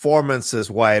performance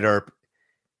as Wyatt Earp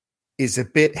is a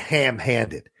bit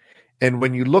ham-handed. And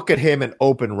when you look at him in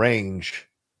Open Range,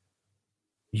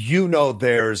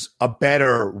 there's a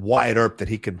better Wyatt Earp that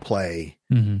he can play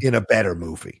in a better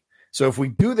movie. So if we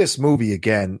do this movie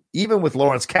again, even with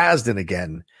Lawrence Kasdan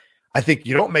again, I think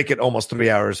you don't make it almost 3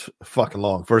 hours fucking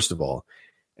long, first of all.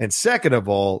 And second of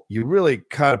all, you really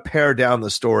kind of pare down the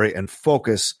story and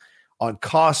focus on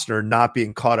Costner not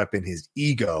being caught up in his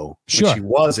ego, which he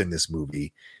was in this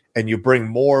movie. And you bring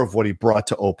more of what he brought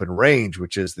to Open Range,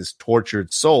 which is this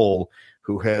tortured soul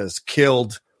who has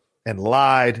killed and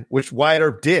lied, which Wyatt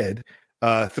Earp did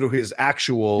through his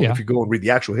actual, if you go and read the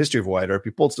actual history of Wyatt Earp,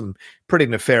 he pulled some pretty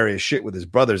nefarious shit with his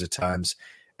brothers at times,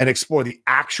 and explore the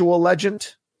actual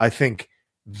legend. I think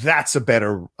that's a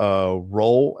better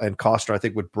role, and Costner, I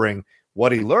think, would bring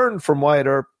what he learned from Wyatt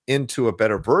Earp into a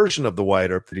better version of the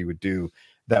Wyatt Earp that he would do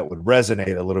that would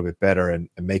resonate a little bit better and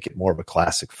make it more of a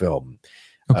classic film,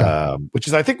 which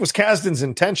is, I think, was Kasdan's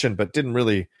intention, but didn't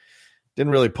really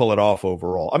pull it off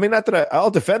overall. I mean, not that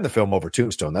I'll defend the film over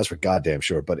Tombstone, that's for goddamn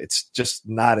sure, but it's just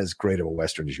not as great of a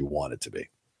Western as you want it to be.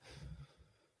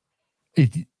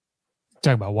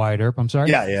 Talking about Wyatt Earp, I'm sorry?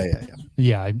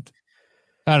 Yeah.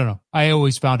 I don't know. I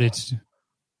always found it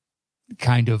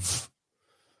kind of,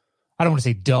 I don't want to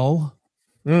say dull.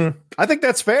 I think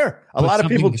that's fair. A lot of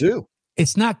people do.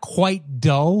 It's not quite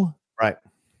dull. Right.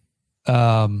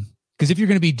 Because if you're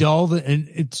going to be dull,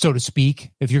 and so to speak,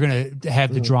 if you're going to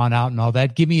have the drawn out and all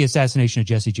that, give me Assassination of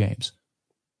Jesse James.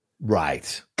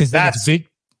 Right. Because that's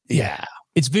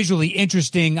it's visually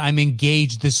interesting. I'm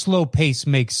engaged. The slow pace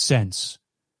makes sense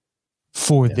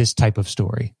for this type of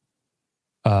story.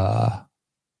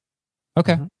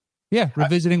 Okay. Yeah.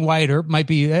 Revisiting Wyatt Earp might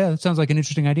be, it sounds like an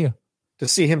interesting idea. To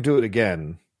see him do it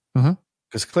again.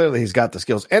 Because clearly he's got the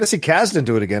skills. And to see Kasdan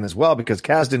do it again as well, because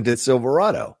Kasdan did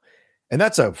Silverado. And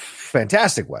that's a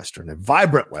fantastic Western, a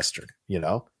vibrant Western,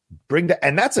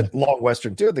 and that's a long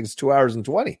Western too. I think it's 2 hours and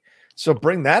 20. So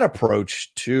bring that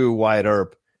approach to Wyatt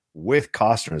Earp with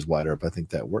Costner as Wyatt Earp. I think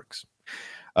that works.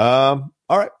 All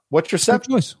right. What's your 7?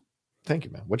 Good choice. Thank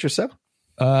you, man. What's your 7?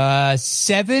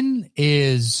 7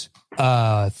 is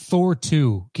Thor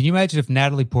 2. Can you imagine if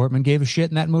Natalie Portman gave a shit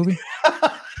in that movie?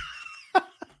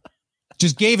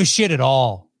 Just gave a shit at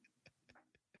all.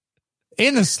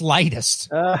 In the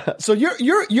slightest. So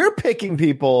you're picking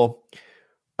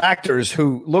actors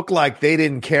who look like they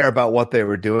didn't care about what they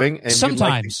were doing, and sometimes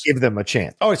like to give them a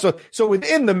chance. Oh, so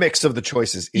within the mix of the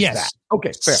choices is that.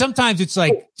 Okay, fair. Sometimes it's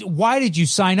like, why did you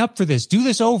sign up for this? Do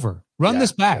this over. Run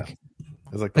this back.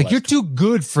 Yeah. Like you're too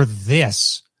good for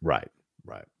this. Right.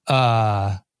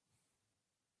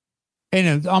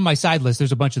 And on my side list,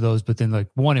 there's a bunch of those, but then like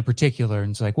one in particular,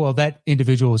 and it's like, well, that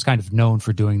individual was kind of known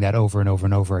for doing that over and over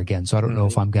and over again. So I don't know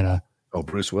if I'm gonna. Oh,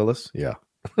 Bruce Willis, yeah.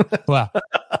 Well,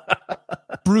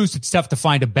 Bruce, it's tough to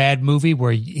find a bad movie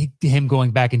where him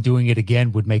going back and doing it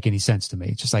again would make any sense to me.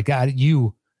 It's just like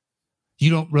you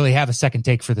don't really have a second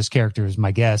take for this character, is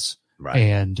my guess, Right.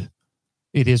 and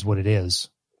it is what it is.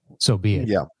 So be it.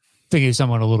 Yeah. Thinking of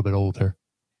someone a little bit older,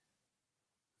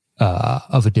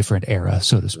 of a different era,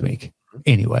 so to speak.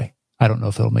 Anyway, I don't know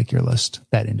if it'll make your list,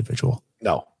 that individual.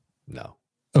 No.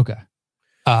 Okay.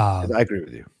 I agree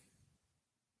with you.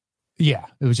 Yeah,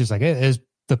 it was just like it is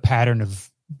the pattern of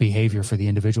behavior for the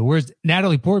individual. Whereas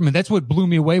Natalie Portman, that's what blew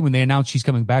me away when they announced she's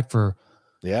coming back for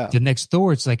the next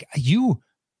Thor. It's like, you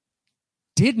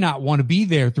did not want to be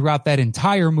there throughout that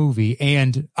entire movie.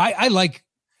 And I like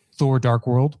Thor Dark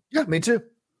World. Yeah, me too.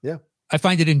 Yeah. I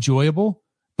find it enjoyable,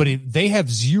 but they have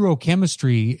zero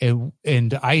chemistry.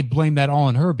 And I blame that all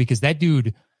on her, because that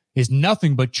dude is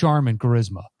nothing but charm and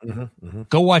charisma.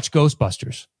 Go watch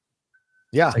Ghostbusters.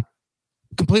 Yeah. Like,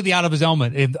 completely out of his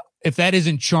element. If that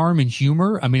isn't charm and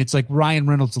humor, I mean, it's like Ryan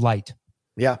Reynolds light.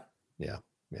 Yeah.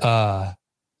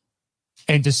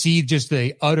 And to see just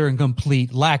the utter and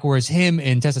complete lack, whereas him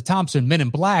and Tessa Thompson, Men in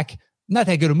Black, not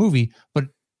that good a movie, but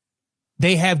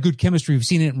they have good chemistry. We've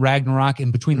seen it in Ragnarok,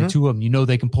 and between the two of them, you know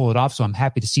they can pull it off. So I'm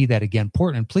happy to see that again.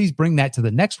 Portland, please bring that to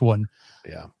the next one.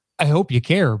 Yeah. I hope you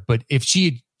care. But if she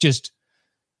had just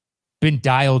been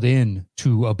dialed in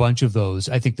to a bunch of those,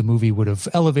 I think the movie would have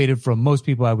elevated from most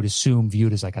people, I would assume,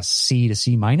 viewed as like a C to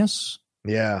C minus.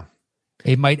 Yeah.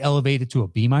 It might elevate it to a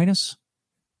B minus.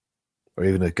 Or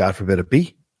even a, God forbid, a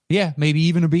B. Yeah, maybe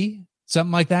even a B,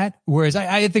 something like that. Whereas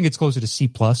I think it's closer to C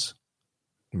plus.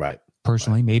 Right.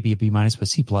 Personally, maybe a B minus, but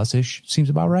C plus ish seems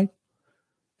about right.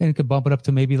 And it could bump it up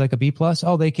to maybe like a B plus.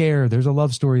 Oh, they care. There's a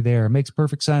love story there. It makes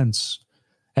perfect sense.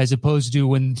 As opposed to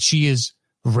when she is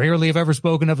rarely have ever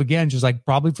spoken of again, just like,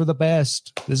 probably for the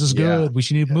best. This is good. We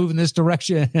should need to move in this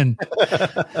direction.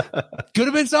 Could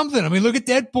have been something. I mean, look at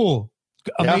Deadpool.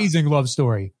 Amazing love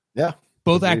story. Yeah.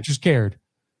 Both actors cared.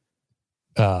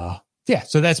 So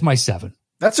that's my 7.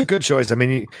 That's a good choice. I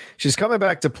mean, she's coming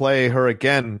back to play her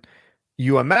again,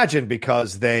 you imagine,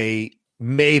 because they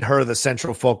made her the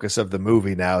central focus of the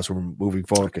movie now as we're moving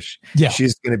forward, because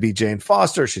she's going to be Jane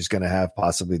Foster. She's going to have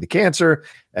possibly the cancer,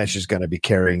 and she's going to be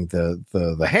carrying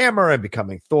the hammer and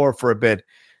becoming Thor for a bit.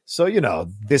 So,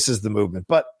 this is the movement.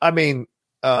 But I mean,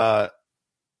 I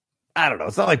don't know.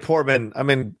 It's not like Portman. I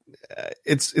mean,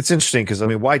 it's interesting because, I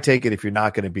mean, why take it if you're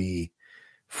not going to be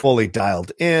fully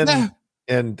dialed in?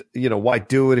 And, why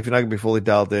do it if you're not going to be fully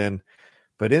dialed in?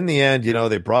 But in the end,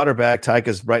 they brought her back.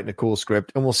 Taika's writing a cool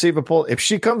script, and we'll see if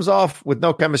she comes off with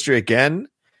no chemistry again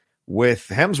with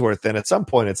Hemsworth, then at some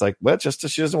point it's like, well, just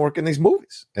she doesn't work in these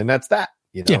movies, and that's that.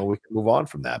 We can move on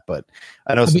from that. But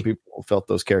I know some people felt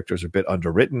those characters are a bit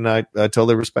underwritten. I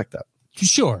totally respect that.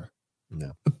 Sure.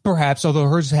 Yeah. Perhaps, although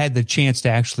hers had the chance to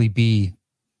actually be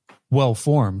well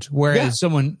formed, whereas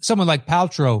someone like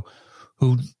Paltrow,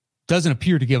 who doesn't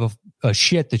appear to give a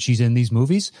shit that she's in these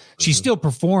movies, she still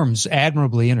performs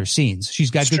admirably in her scenes.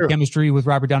 She's got good chemistry with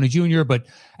Robert Downey Jr., but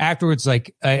afterwards,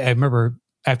 like I remember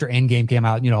after Endgame came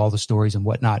out, all the stories and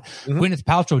whatnot, Gwyneth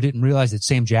Paltrow didn't realize that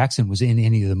Sam Jackson was in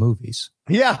any of the movies.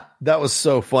 Yeah, that was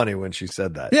so funny when she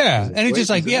said that. Yeah, and it's just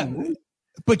like,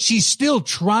 but she's still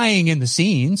trying in the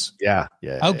scenes. Yeah.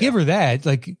 I'll give her that.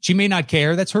 Like, she may not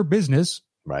care. That's her business.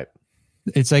 Right.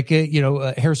 It's like,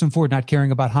 Harrison Ford not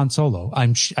caring about Han Solo.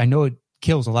 I know it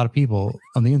kills a lot of people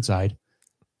on the inside,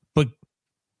 but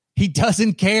he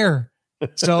doesn't care.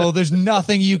 So there's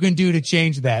nothing you can do to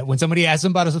change that. When somebody asks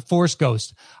him about a Force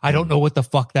ghost, I don't know what the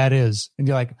fuck that is. And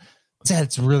you're like,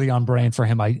 that's really on brand for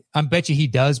him. I bet you he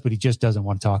does, but he just doesn't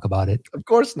want to talk about it. Of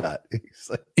course not.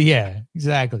 Yeah,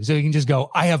 exactly. So you can just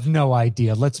go, I have no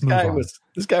idea. Let's move on.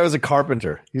 This guy was a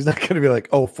carpenter. He's not going to be like,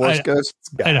 oh, Force ghosts.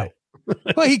 I know.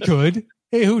 Well, he could.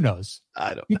 Hey, who knows?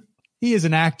 I don't know. He is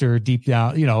an actor deep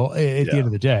down, at the end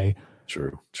of the day.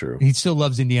 True. He still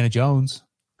loves Indiana Jones.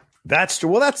 That's true.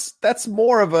 Well, that's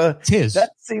more of a, it's his.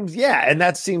 That seems, and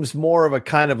that seems more of a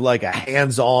kind of like a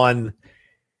hands-on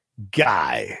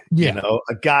guy,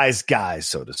 a guy's guy,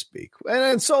 so to speak.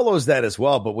 And Solo's that as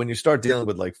well. But when you start dealing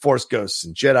with like Force ghosts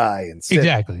and Jedi and Sith,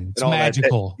 exactly, it's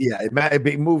magical.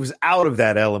 It moves out of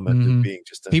that element of being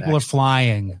just people are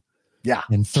flying. Yeah.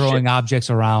 And throwing objects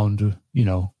around,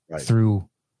 through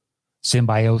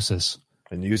symbiosis.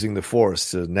 And using the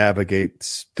Force to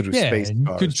navigate through space. And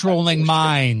controlling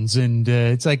minds. And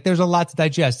it's like, there's a lot to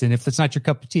digest. And if it's not your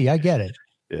cup of tea, I get it.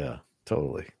 Yeah,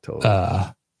 totally. So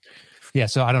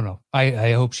I don't know.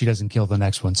 I hope she doesn't kill the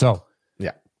next one. So,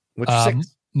 yeah. What's your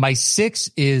 6? My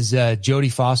 6 is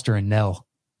Jodie Foster and Nell.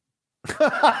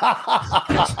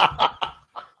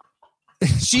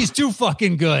 She's too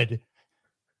fucking good.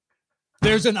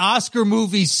 There's an Oscar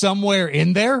movie somewhere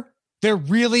in there. There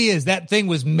really is. That thing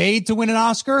was made to win an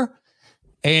Oscar.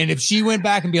 And if she went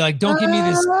back and be like, don't give me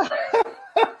this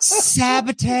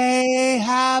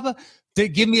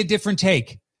give me a different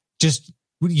take. Just,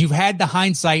 you've had the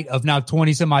hindsight of now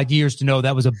 20 some odd years to know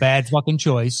that was a bad fucking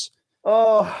choice.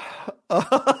 Oh,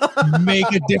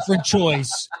 Make a different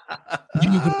choice.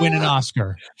 You could win an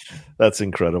Oscar. That's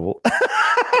incredible.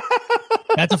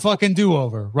 That's a fucking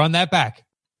do-over. Run that back.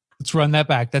 Let's run that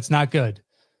back. That's not good.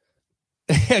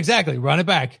 Exactly. Run it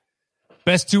back.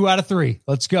 Best 2 out of 3.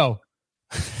 Let's go.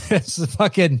 It's the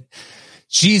fucking,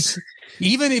 she's,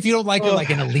 even if you don't like her like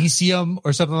in Elysium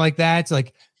or something like that, it's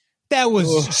like, that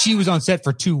was, she was on set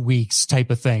for 2 weeks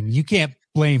type of thing. You can't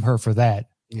blame her for that.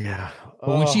 Yeah.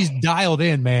 But when she's dialed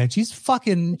in, man,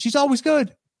 she's always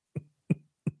good.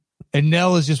 And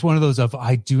Nell is just one of those of,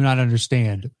 I do not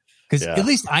understand. Because at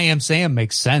least I Am Sam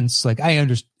makes sense. Like,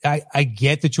 I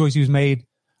get the choice he was made.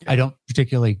 I don't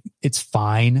particularly, it's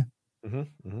fine.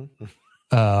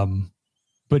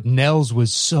 But Nell's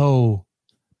was so,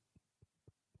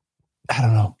 I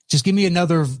don't know. Just give me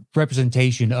another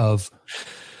representation of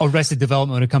Arrested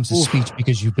Development when it comes to speech,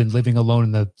 because you've been living alone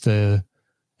in the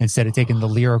instead of taking the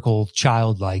lyrical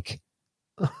childlike.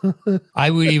 I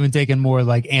would even take in more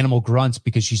like animal grunts,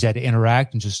 because she's had to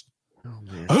interact and just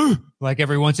like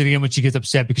every once and again when she gets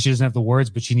upset because she doesn't have the words,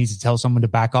 but she needs to tell someone to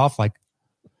back off. Like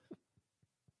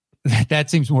that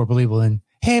seems more believable than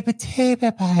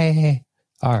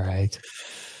all right.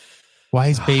 Why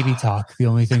is baby talk the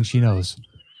only thing she knows?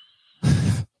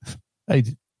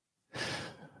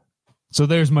 So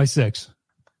there's my 6.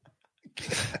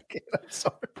 I'm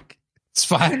sorry. It's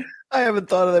fine. I haven't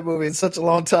thought of that movie in such a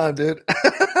long time, dude.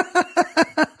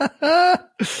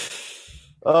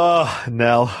 Oh,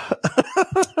 Nell.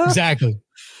 Exactly.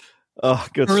 Oh,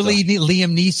 good early stuff.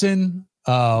 Liam Neeson.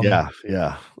 Yeah.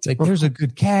 It's like there's a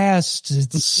good cast.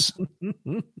 It's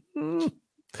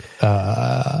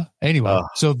anyway.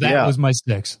 So that was my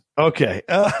 6. Okay.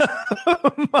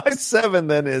 My 7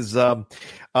 then is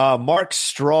Mark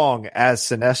Strong as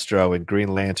Sinestro in Green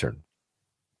Lantern.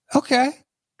 Okay.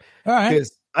 All right.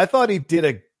 I thought he did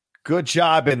a good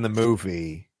job in the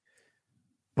movie,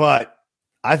 but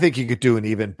I think he could do an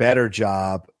even better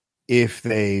job if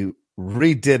they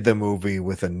redid the movie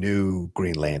with a new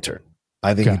Green Lantern.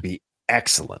 I think it'd be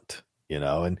excellent,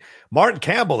 and Martin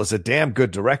Campbell is a damn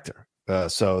good director.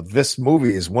 So this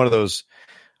movie is one of those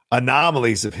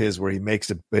anomalies of his where he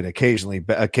makes an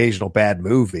occasional bad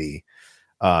movie.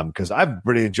 Because I've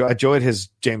really enjoyed his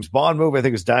James Bond movie. I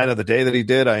think it was Die Another Day that he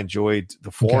did. I enjoyed The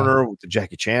Foreigner with the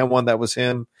Jackie Chan one. That was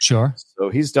him. Sure. So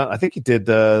he's done. I think he did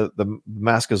the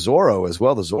Mask of Zorro as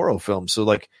well, the Zorro film. So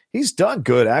like he's done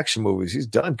good action movies. He's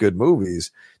done good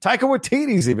movies. Taika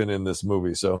Waititi's even in this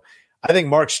movie. So I think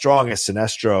Mark Strong as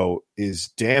Sinestro is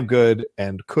damn good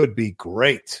and could be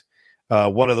great.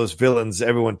 One of those villains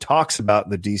everyone talks about in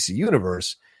the DC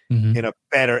universe in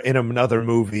another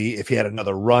movie. If he had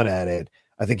another run at it,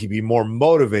 I think he'd be more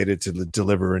motivated to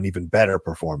deliver an even better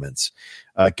performance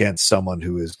against someone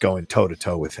who is going toe to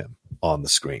toe with him on the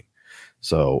screen.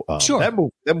 So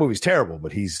that movie's terrible,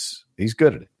 but he's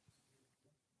good at it.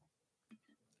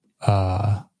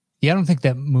 I don't think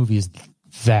that movie is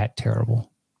that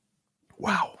terrible.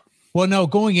 Wow. Well, no,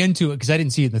 going into it, because I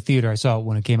didn't see it in the theater. I saw it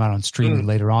when it came out on streaming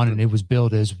later on, and it was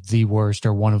billed as the worst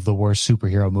or one of the worst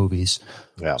superhero movies.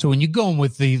 Yeah. So when you go in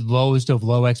with the lowest of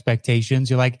low expectations,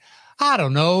 you're like, I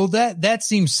don't know, that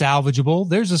seems salvageable.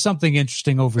 There's something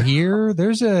interesting over here.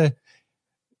 There's it's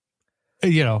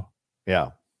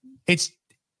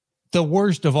the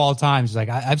worst of all times. Like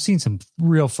I've seen some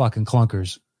real fucking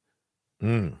clunkers.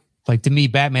 Like to me,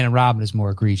 Batman and Robin is more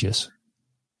egregious.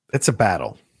 It's a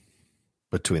battle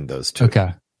between those two.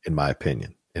 Okay. In my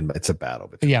opinion. It's a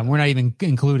battle. Yeah. We're not even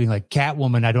including like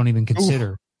Catwoman. I don't even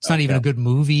consider. It's not even a good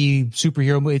movie,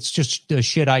 superhero movie. It's just a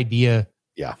shit idea.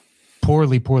 Yeah.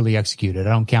 Poorly executed. I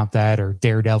don't count that, or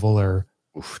Daredevil, or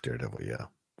Daredevil. Yeah.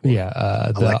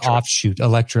 Yeah. The offshoot,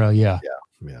 Elektra. Yeah.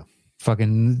 Yeah.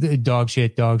 Fucking dog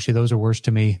shit. Those are worse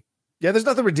to me. Yeah. There's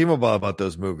nothing redeemable about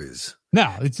those movies.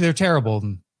 No, they're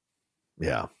terrible.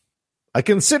 Yeah. I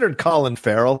considered Colin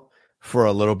Farrell for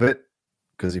a little bit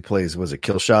because he plays, was it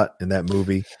Killshot in that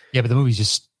movie? Yeah. But the movie's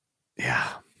just,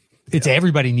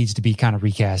 everybody needs to be kind of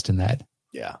recast in that.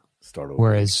 Yeah. Start over.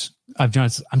 Whereas I'm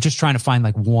just trying to find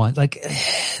like one, like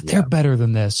they're better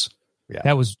than this. Yeah.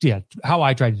 That was how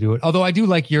I tried to do it. Although I do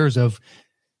like yours of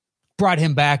brought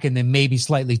him back and then maybe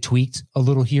slightly tweaked a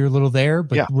little here, a little there,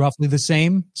 but roughly the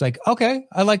same. It's like, okay,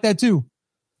 I like that too.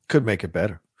 Could make it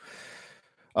better.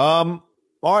 All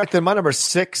right, then my number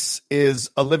 6 is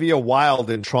Olivia Wilde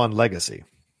in Tron Legacy.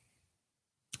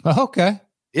 Okay.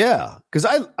 Yeah, because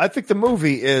I think the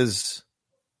movie is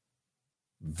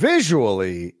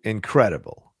visually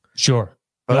incredible. Sure.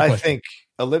 But I think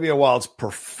Olivia Wilde's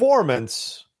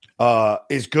performance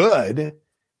is good,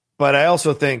 but I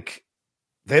also think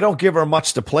they don't give her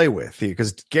much to play with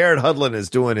because Garrett Hedlund is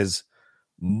doing his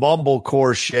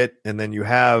mumblecore shit, and then you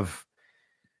have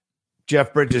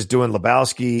Jeff Bridges doing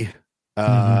Lebowski,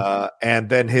 and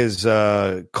then his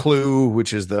Clue,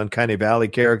 which is the Uncanny Valley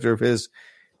character of his.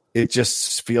 It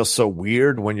just feels so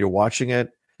weird when you're watching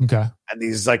it. Okay. And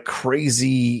these like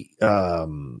crazy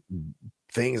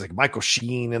things like Michael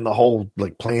Sheen and the whole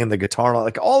like playing the guitar,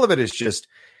 like all of it is just,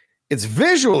 it's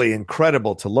visually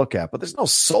incredible to look at, but there's no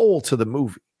soul to the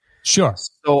movie. Sure.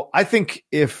 So I think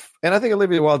I think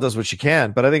Olivia Wilde does what she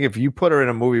can, but I think if you put her in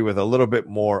a movie with a little bit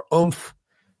more oomph,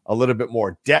 a little bit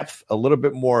more depth, a little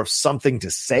bit more of something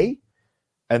to say,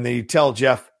 and then you tell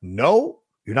Jeff, no,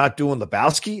 you're not doing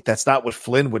Lebowski. That's not what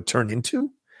Flynn would turn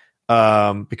into,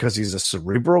 because he's a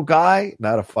cerebral guy,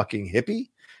 not a fucking hippie.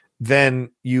 Then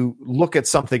you look at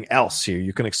something else here.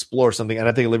 You can explore something, and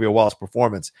I think Olivia Wilde's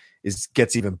performance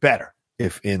gets even better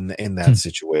if in that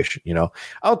situation. You know,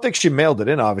 I don't think she mailed it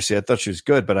in. Obviously, I thought she was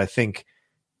good, but I think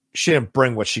she didn't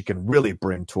bring what she can really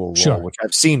bring to a role, which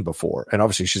I've seen before. And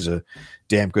obviously, she's a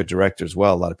damn good director as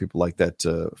well. A lot of people like that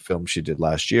film she did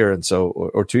last year, and so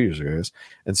or 2 years ago, I guess.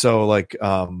 And so, like,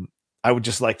 I would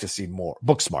just like to see more.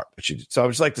 Booksmart, but she did. So I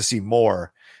would just like to see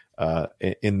more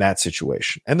in that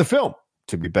situation, and the film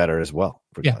to be better as well.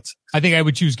 For God's sake. I think I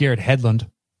would choose Garrett Hedlund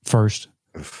first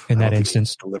in that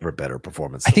instance. Deliver better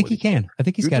performance. I think he can. I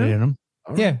think he's got it in him.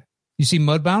 Right. Yeah. You see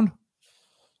Mudbound?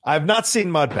 I've not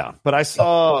seen Mudbound, but I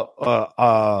saw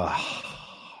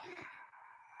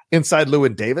Inside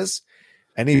Llewyn Davis,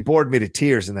 and he bored me to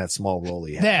tears in that small role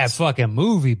he had. That fucking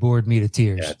movie bored me to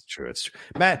tears. Yeah, it's true. It's true.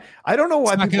 Matt, I don't know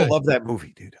why people love that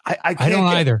movie, dude. I don't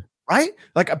either. Right?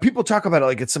 Like people talk about it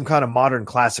like it's some kind of modern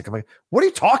classic. I'm like, what are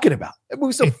you talking about? That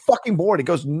movie's so fucking boring. It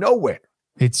goes nowhere.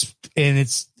 It's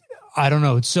I don't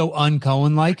know. It's so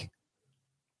un-Cohen like.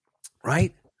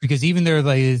 Right? Because even their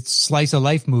like slice of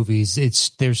life movies,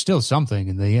 there's still something.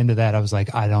 And the end of that, I was like,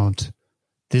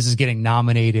 this is getting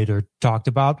nominated or talked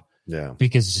about. Yeah.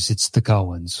 Because it's the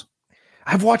Coens.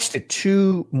 I've watched it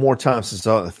 2 more times since I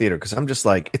saw it in the theater because I'm just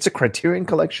like, it's a Criterion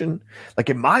Collection. Like,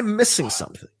 am I missing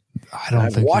something?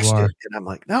 I've watched it and I'm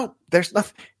like, no, there's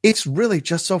nothing. It's really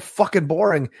just so fucking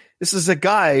boring. This is a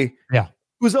guy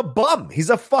who's a bum. He's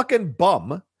a fucking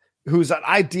bum who's an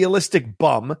idealistic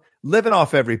bum living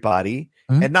off everybody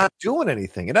and not doing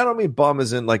anything. And I don't mean bum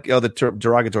as in like the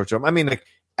derogatory term. I mean like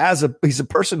he's a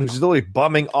person who's literally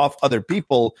bumming off other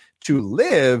people to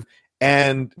live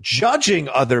and judging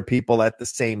other people at the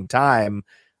same time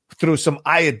through some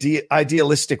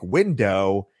idealistic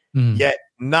window, yet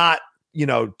not,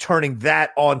 turning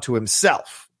that onto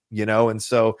himself, and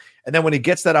then when he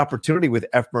gets that opportunity with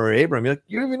F. Murray Abraham, you're like,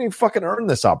 you don't even fucking earn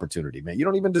this opportunity, man. You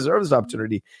don't even deserve this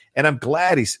opportunity. And I'm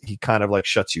glad he kind of like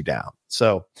shuts you down.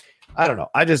 So I don't know.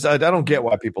 I don't get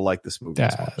why people like this movie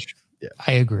as much. Yeah,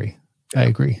 I agree. I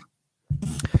agree.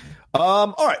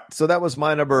 All right. So that was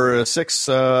my number 6.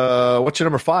 What's your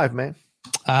number 5, man?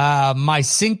 My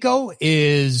cinco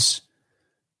is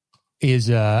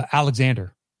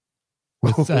Alexander.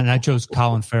 And I chose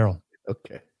Colin Farrell.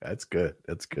 Okay, that's good.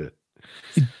 That's good.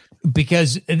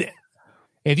 Because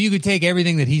if you could take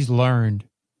everything that he's learned,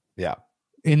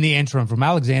 in the interim from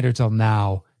Alexander till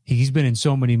now, he's been in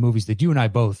so many movies that you and I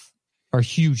both are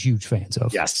huge, huge fans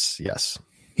of. Yes.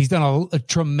 He's done a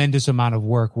tremendous amount of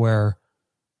work where,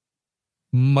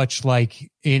 much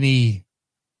like any,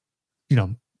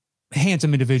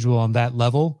 handsome individual on that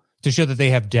level, to show that they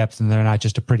have depth and they're not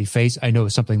just a pretty face, I know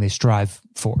is something they strive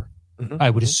for.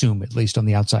 I would assume, at least on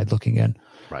the outside looking in.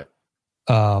 Right.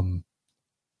 And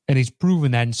he's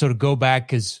proven that. And so to go back,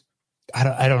 because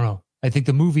I don't know. I think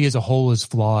the movie as a whole is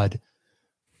flawed,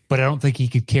 but I don't think he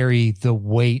could carry the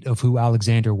weight of who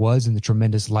Alexander was and the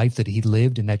tremendous life that he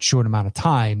lived in that short amount of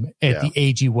time at the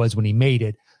age he was when he made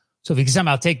it. So if he can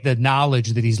somehow take the knowledge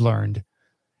that he's learned,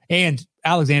 and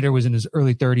Alexander was in his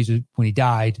early 30s when he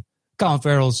died. Colin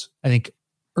Farrell's, I think,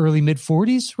 early mid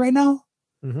 40s right now.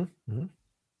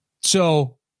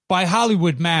 So by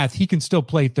Hollywood math, he can still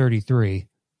play 33.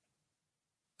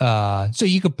 So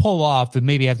you could pull off and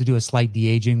maybe have to do a slight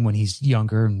de-aging when he's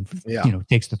younger and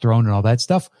takes the throne and all that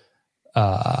stuff.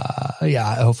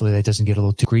 Hopefully that doesn't get a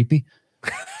little too creepy.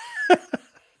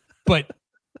 But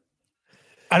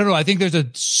I don't know. I think there's a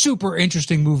super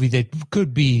interesting movie that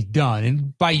could be done.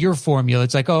 And by your formula,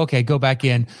 it's like, oh, okay, go back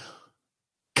in,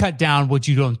 cut down what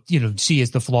you don't, see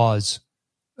as the flaws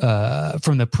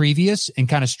from the previous and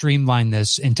kind of streamline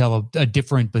this and tell a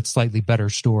different but slightly better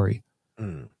story.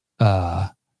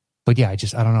 But yeah, I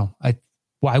don't know.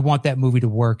 I want that movie to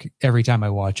work every time I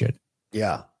watch it.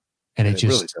 Yeah. And it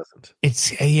just really doesn't.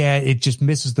 It just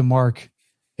misses the mark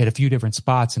at a few different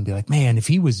spots and be like, man, if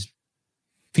he was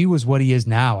what he is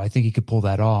now, I think he could pull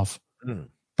that off.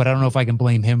 But I don't know if I can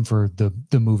blame him for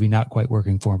the movie not quite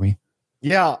working for me.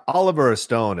 Yeah, Oliver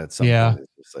Stone at some point.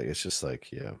 It's just like,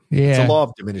 it's a law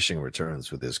of diminishing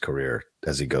returns with his career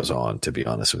as he goes on, to be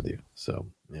honest with you. So,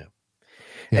 yeah.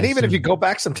 And even if you go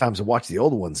back sometimes and watch the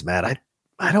old ones, Matt,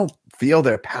 I don't feel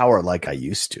their power like I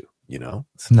used to, No.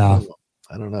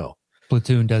 I don't know.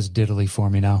 Platoon does diddly for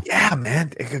me now. Yeah,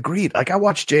 man. Agreed. Like I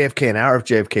watched JFK, an hour of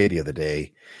JFK the other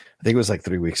day. I think it was like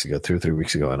 3 weeks ago, 2 or 3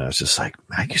 weeks ago. And I was just like,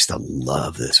 I used to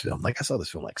love this film. Like I saw this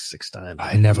film like 6 times.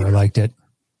 I never liked it.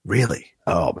 Really?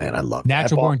 Oh man, I love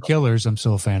Natural Born Killers. I'm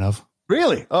still a fan of.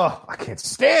 Really? Oh, I can't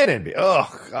stand it. Oh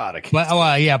God, I can't.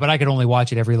 But I could only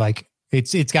watch it every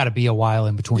it's got to be a while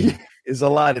in between. There's a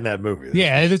lot in that movie.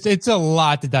 Yeah, it's a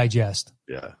lot to digest.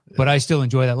 Yeah. But I still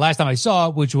enjoy that. Last time I saw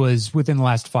it, which was within the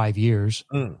last 5 years.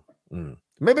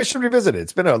 Maybe I should revisit it.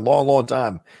 It's been a long, long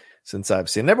time since I've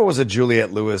seen. Never was a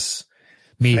Juliette Lewis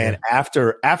fan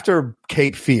after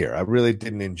Cape Fear. I really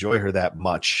didn't enjoy her that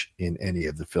much in any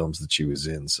of the films that she was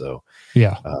in. So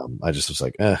yeah, I just was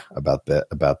like, about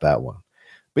that one.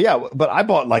 But yeah, but I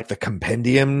bought like the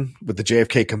compendium with the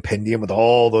JFK compendium with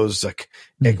all those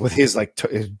with his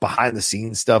his behind the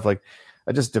scenes stuff. Like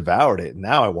I just devoured it. And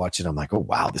now I watch it. I'm like, oh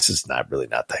wow, this is not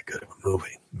that good of a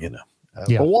movie,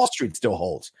 But Wall Street still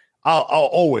holds. I'll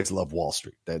always love Wall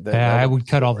Street. I would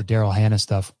cut all the Daryl Hannah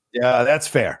stuff. Yeah, that's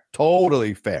fair.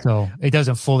 Totally fair. So it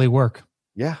doesn't fully work.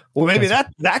 Yeah. Well, maybe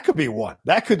that could be one.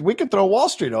 We could throw Wall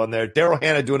Street on there. Daryl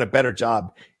Hannah doing a better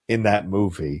job in that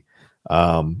movie.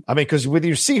 Because when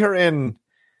you see her in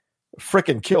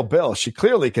frickin' Kill Bill, she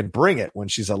clearly can bring it when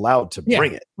she's allowed to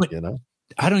bring it.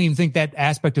 I don't even think that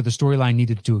aspect of the storyline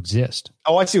needed to exist.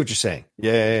 Oh, I see what you're saying.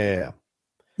 Yeah.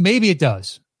 Maybe it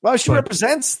does. Well, she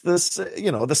represents this,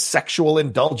 the sexual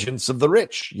indulgence of the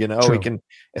rich. True. He can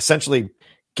essentially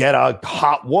get a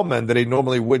hot woman that he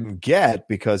normally wouldn't get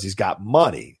because he's got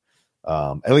money.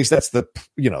 At least that's the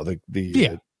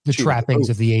trappings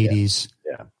of the 80s.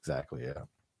 Yeah, exactly. Yeah.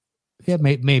 Yeah,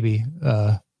 maybe.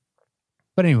 But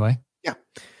anyway. Yeah.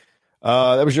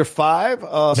 That was your 5.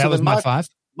 That was my 5.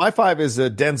 My 5 is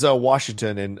Denzel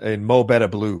Washington in Mo Better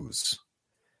Blues,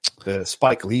 the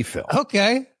Spike Lee film.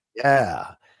 Okay.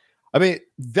 Yeah. I mean,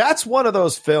 that's one of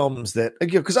those films that,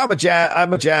 because I'm a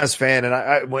jazz fan, and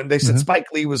I when they said Spike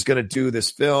Lee was going to do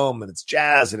this film, and it's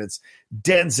jazz, and it's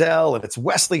Denzel, and it's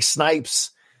Wesley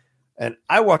Snipes, and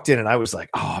I walked in and I was like,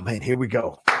 oh man, here we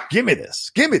go, give me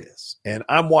this, and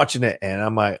I'm watching it, and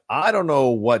I'm like, I don't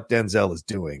know what Denzel is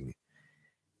doing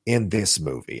in this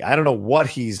movie. I don't know what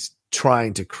he's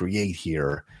trying to create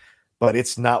here, but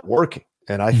it's not working.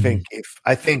 And I think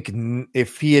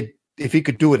if he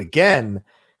could do it again,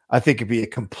 I think it'd be a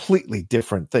completely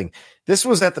different thing. This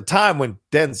was at the time when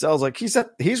Denzel's like,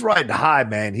 he's riding high,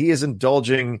 man. He is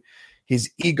indulging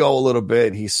his ego a little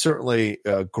bit. He's certainly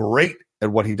great at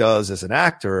what he does as an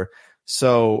actor.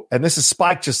 So, and this is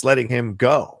Spike just letting him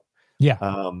go. Yeah.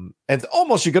 And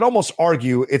you could almost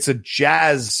argue it's a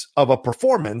jazz of a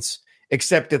performance,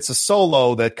 except it's a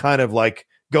solo that kind of like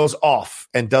goes off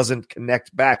and doesn't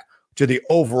connect back to the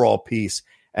overall piece.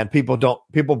 And people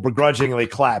begrudgingly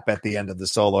clap at the end of the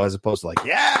solo as opposed to like,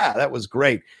 yeah, that was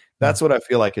great. That's what I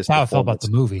feel like is how I felt about the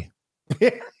movie.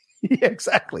 Yeah,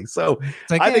 exactly. So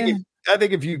I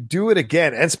think if you do it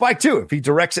again, and Spike too, if he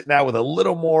directs it now with a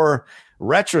little more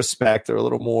retrospect or a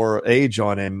little more age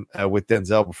on him with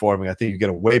Denzel performing, I think you get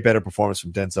a way better performance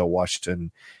from Denzel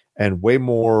Washington and way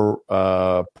more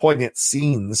poignant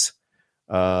scenes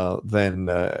than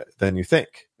you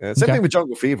think. Same thing with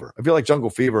Jungle Fever. I feel like Jungle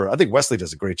Fever, I think Wesley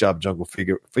does a great job in Jungle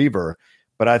Fever,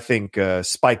 but I think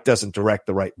Spike doesn't direct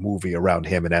the right movie around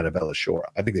him and Annabella Shore.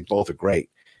 I think they both are great,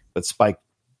 but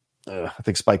I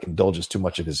think Spike indulges too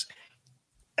much of his,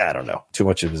 let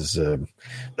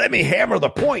me hammer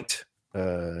the point.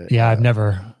 I've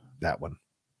never. That one.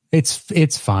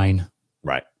 It's fine.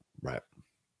 Right.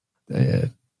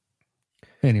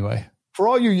 Anyway. For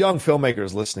all you young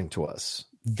filmmakers listening to us,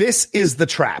 this is the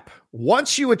trap.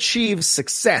 Once you achieve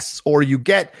success or you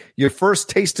get your first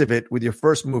taste of it with your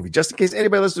first movie, just in case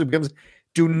anybody listening to it,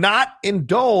 do not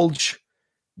indulge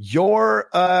your,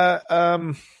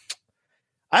 do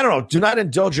not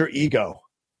indulge your ego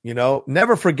You know,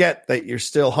 never forget that you're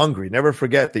still hungry. Never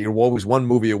forget that you're always one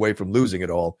movie away from losing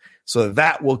it all. So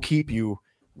that will keep you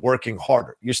working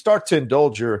harder. You start to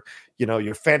indulge your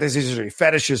fantasies or your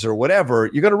fetishes or whatever,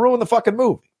 you're going to ruin the fucking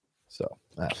movie. So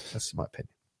that's my opinion.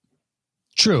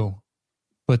 True.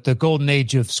 But the golden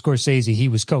age of Scorsese, he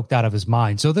was coked out of his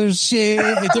mind. So there's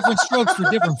different strokes for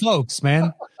different folks,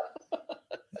 man.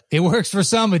 It works for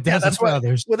some, it doesn't for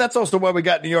others. Well, that's also why we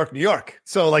got New York.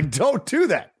 So, like, don't do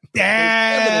that.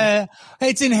 Yeah,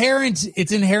 it's inherent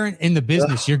in the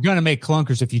business. You're going to make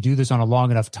clunkers if you do this on a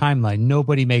long enough timeline.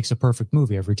 Nobody makes a perfect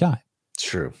movie every time.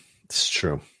 It's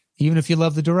true. Even if you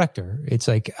love the director, it's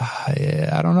like,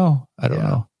 I don't know.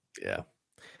 Yeah,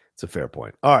 it's a fair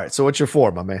point. All right, so what's your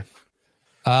 4, my man?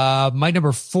 My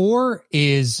number 4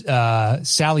 is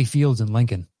Sally Fields in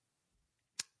Lincoln.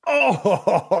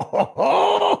 Oh,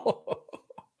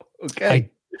 okay.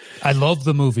 I love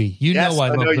the movie. I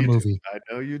love the movie. I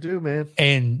know you do, man.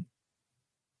 And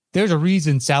there's a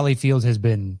reason Sally Fields has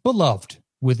been beloved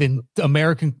within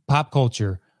American pop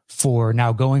culture for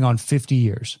now going on 50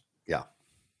 years. Yeah.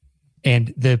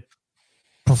 And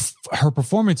her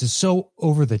performance is so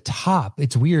over the top.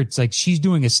 It's weird. It's like she's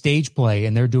doing a stage play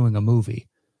and they're doing a movie.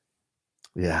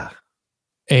 Yeah.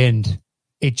 And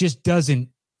it just doesn't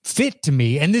fit to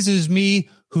me. And this is me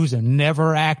who's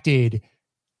never acted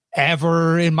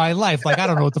ever in my life. Like, I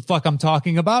don't know what the fuck I'm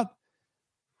talking about.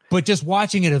 But just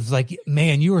watching it, of like,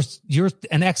 man, you're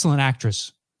an excellent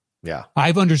actress. Yeah.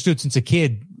 I've understood since a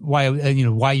kid why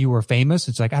you were famous.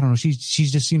 It's like, I don't know. She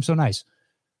just seems so nice.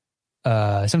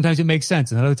 Sometimes it makes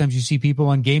sense. And other times you see people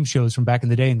on game shows from back in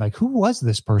the day and like, who was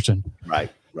this person?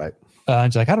 Right.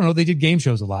 It's like, I don't know. They did game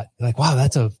shows a lot. You're like, wow,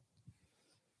 that's a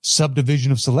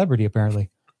subdivision of celebrity, apparently.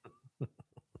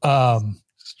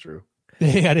 It's true.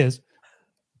 Yeah, it is.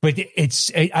 But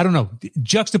it's, I don't know,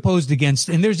 juxtaposed against,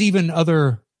 and there's even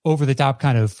other over the top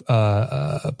kind of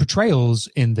portrayals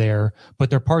in there, but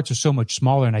their parts are so much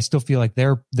smaller. And I still feel like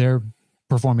they're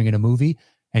performing in a movie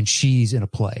and she's in a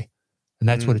play. And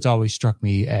that's what it's always struck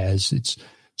me as.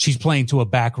 She's playing to a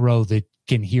back row that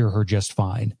can hear her just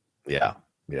fine. Yeah.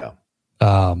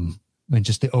 And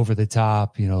just the over the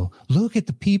top, look at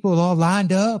the people all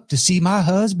lined up to see my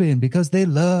husband because they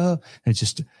love. And it's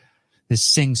just this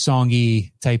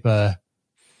sing-songy type of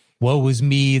woe is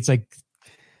me. It's like,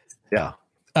 yeah,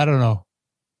 I don't know.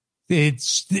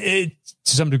 It's to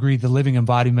some degree the living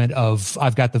embodiment of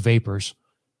I've got the vapors.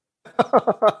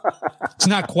 It's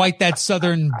not quite that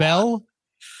Southern Belle,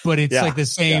 but it's like the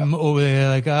same,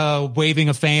 waving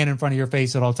a fan in front of your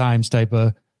face at all times type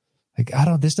of, like,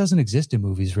 this doesn't exist in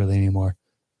movies really anymore.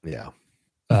 Yeah.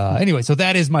 Anyway, so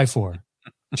that is my 4.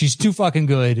 She's too fucking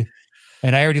good.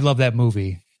 And I already love that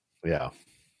movie. Yeah.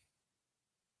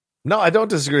 No, I don't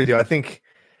disagree with you. I think,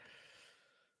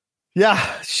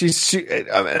 I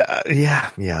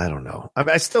don't know. I mean,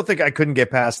 I still think I couldn't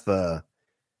get past the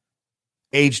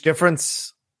age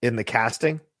difference in the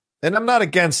casting. And I'm not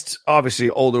against,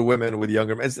 obviously, older women with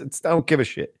younger men. I don't give a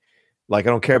shit. Like, I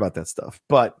don't care about that stuff.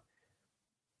 But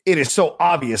it is so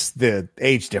obvious, the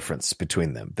age difference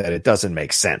between them, that it doesn't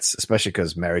make sense, especially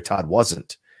because Mary Todd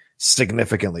wasn't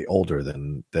significantly older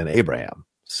than Abraham.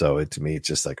 So to me, it's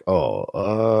just like,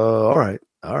 all right.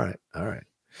 Yeah.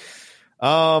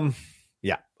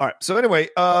 All right. So anyway,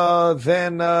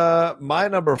 then my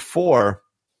number 4,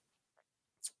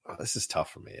 this is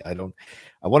tough for me. I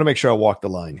want to make sure I walk the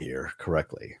line here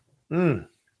correctly.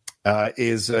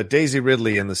 Is Daisy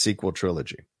Ridley in the sequel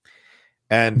trilogy.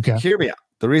 And hear me out.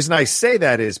 The reason I say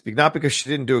that is not because she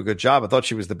didn't do a good job. I thought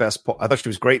she was the best. I thought she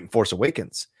was great in Force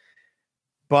Awakens.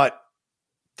 But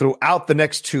throughout the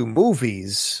next 2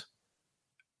 movies,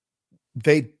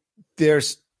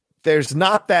 there's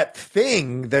not that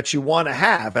thing that you want to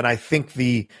have. And I think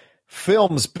the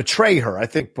films betray her. I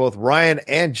think both Ryan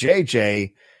and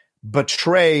JJ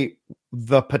betray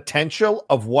the potential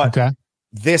of what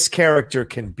this character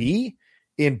can be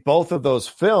in both of those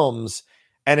films,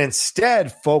 and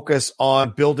instead focus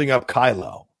on building up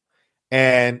Kylo.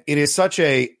 And it is such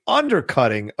a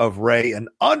undercutting of Rey, an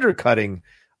undercutting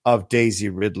of Daisy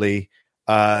Ridley,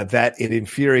 that it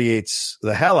infuriates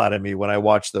the hell out of me when I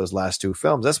watch those last 2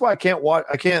 films. That's why I can't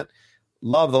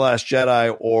love The Last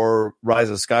Jedi or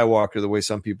Rise of Skywalker the way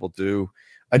some people do.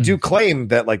 I do claim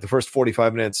that like the first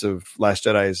 45 minutes of Last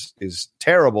Jedi is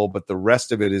terrible, but the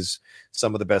rest of it is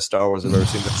some of the best Star Wars I've ever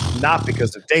seen. That's not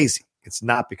because of Daisy. It's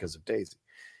not because of Daisy.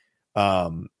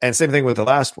 And same thing with the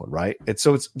last one, right? Did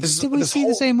we see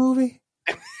the same movie?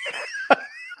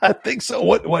 I think so.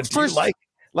 What do you like?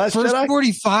 Last First Jedi?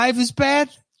 45 is bad.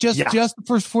 Just the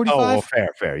first 45. Oh, well,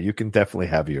 fair. You can definitely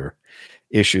have your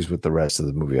issues with the rest of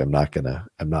the movie. I'm not gonna.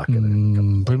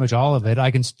 Pretty much all of it.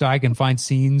 I can find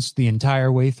scenes the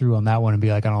entire way through on that one and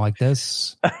be like, I don't like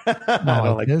this. I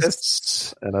don't like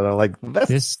this, and I don't like this.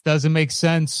 This doesn't make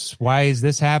sense. Why is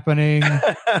this happening?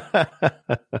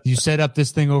 You set up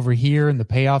this thing over here, and the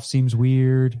payoff seems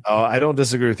weird. Oh, I don't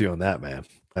disagree with you on that, man.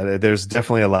 There's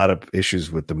definitely a lot of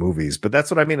issues with the movies, but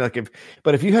that's what I mean. Like,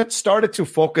 if you had started to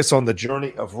focus on the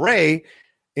journey of Rey,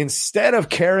 instead of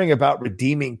caring about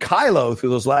redeeming Kylo through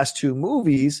those last two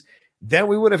movies, then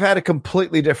we would have had a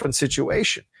completely different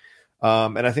situation.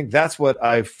 And I think that's what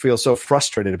I feel so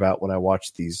frustrated about when I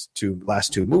watch these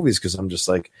last two movies, because I'm just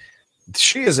like,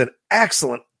 she is an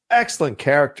excellent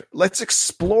character. Let's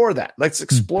explore that. Let's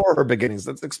explore her beginnings.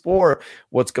 Let's explore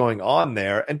what's going on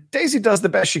there. And Daisy does the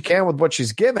best she can with what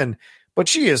she's given, but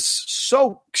she's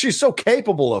so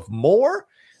capable of more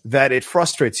that it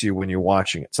frustrates you when you're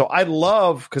watching it. So I'd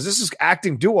love, because this is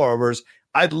acting do-overs,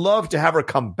 I'd love to have her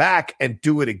come back and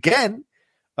do it again,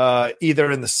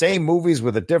 either in the same movies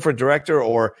with a different director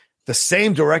or the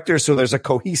same director, so there's a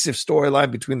cohesive storyline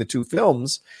between the two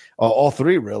films, all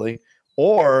three really,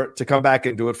 or to come back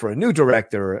and do it for a new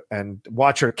director and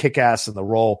watch her kick ass in the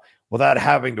role without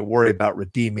having to worry about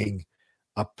redeeming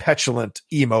a petulant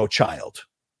emo child,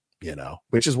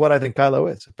 which is what I think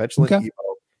Kylo is, a petulant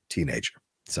emo teenager.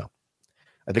 So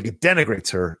I think it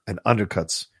denigrates her and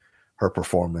undercuts her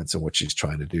performance and what she's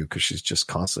trying to do, because she's just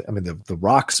constantly, I mean, the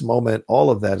rocks moment,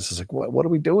 all of that is just like, what are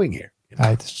we doing here?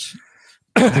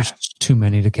 There's too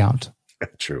many to count.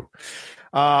 True.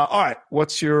 All right.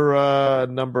 What's your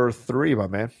number 3, my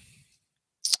man?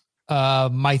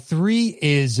 My 3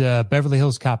 is Beverly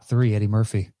Hills Cop 3, Eddie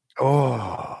Murphy.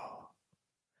 Oh.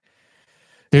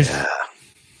 There's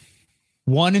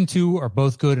 1 and 2 are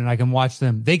both good, and I can watch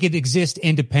them. They could exist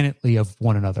independently of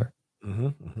one another.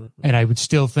 And I would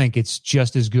still think it's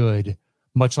just as good,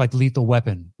 much like Lethal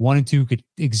Weapon. 1 and 2 could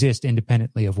exist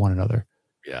independently of one another.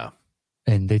 Yeah.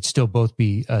 And they'd still both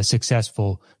be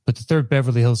successful. But the third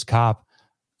Beverly Hills Cop,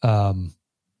 I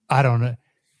don't know.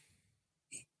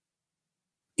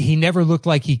 He never looked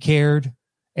like he cared.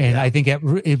 And I think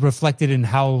it reflected in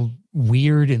how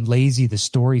weird and lazy the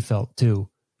story felt too.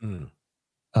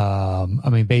 I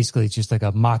mean, basically it's just like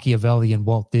a Machiavellian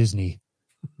Walt Disney.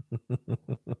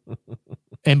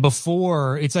 And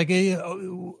before it's like,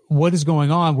 what is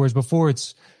going on? Whereas before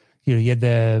it's, you had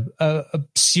the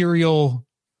serial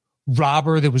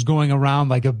robber that was going around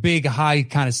like a big high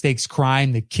kind of stakes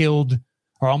crime that killed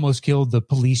or almost killed the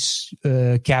police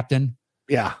captain.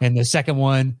 Yeah. And the second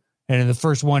one, and in the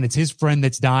first one, it's his friend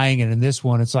that's dying. And in this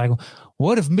one, it's like,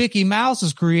 what if Mickey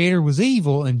Mouse's creator was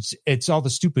evil? And it's all the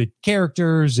stupid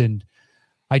characters. And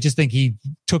I just think he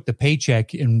took the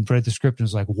paycheck and read the script and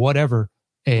was like, whatever.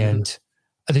 And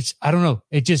I don't know.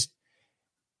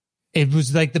 It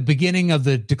was like the beginning of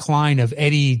the decline of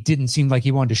Eddie. Didn't seem like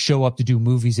he wanted to show up to do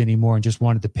movies anymore and just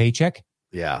wanted the paycheck.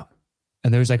 Yeah.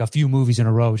 And there was like a few movies in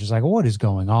a row, which is like, what is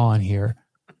going on here?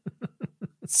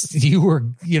 You were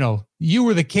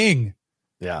the king.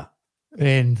 Yeah.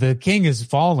 And the king is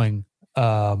falling.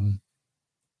 So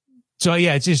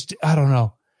yeah, it's just, I don't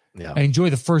know. Yeah. I enjoy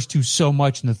the first two so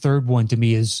much. And the third one to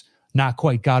me is not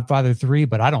quite Godfather 3,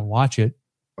 but I don't watch it.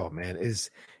 Oh man, it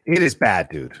is bad,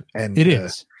 dude. And it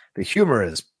is. The humor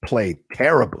is played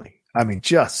terribly. I mean,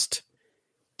 just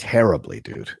terribly,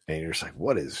 dude. And you're just like,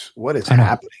 what is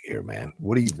happening here, man?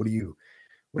 What are you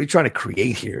trying to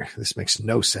create here? This makes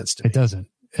no sense to me. It doesn't.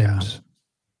 And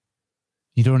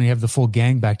you don't even have the full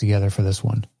gang back together for this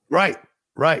one. Right.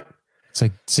 It's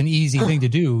like, it's an easy thing to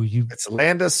do. It's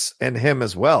Landis and him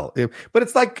as well. But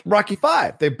it's like Rocky V.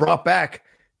 They brought back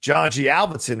John G.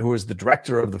 Avildsen, who was the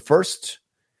director of the first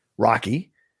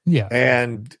Rocky. Yeah.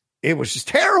 And it was just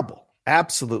terrible.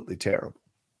 Absolutely terrible.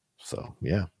 So,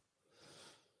 yeah.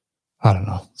 I don't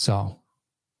know. So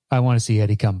I want to see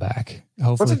Eddie come back.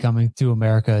 Hopefully coming to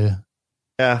America.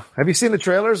 Yeah. Have you seen the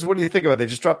trailers? What do you think about it? They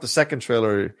just dropped the second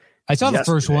trailer. I saw the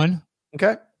first one.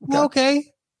 Okay.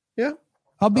 Yeah.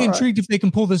 I'll be intrigued if they can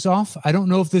pull this off. I don't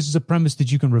know if this is a premise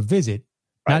that you can revisit.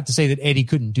 Right. Not to say that Eddie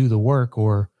couldn't do the work,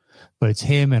 but it's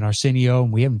him and Arsenio,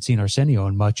 and we haven't seen Arsenio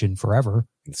in forever.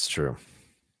 It's true.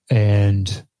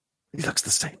 And he looks the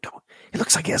same. He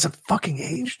looks like he hasn't fucking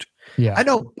aged. Yeah. I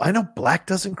know black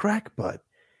doesn't crack, but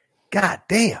god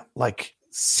damn, like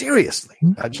seriously,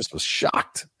 I just was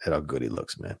shocked at how good he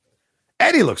looks, man.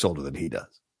 Eddie looks older than he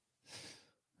does.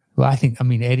 Well,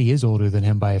 Eddie is older than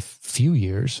him by a few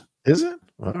years. Is it?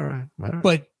 All right.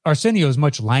 But Arsenio is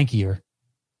much lankier.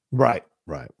 Right.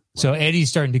 So Eddie's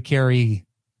starting to carry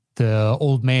the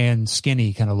old man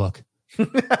skinny kind of look.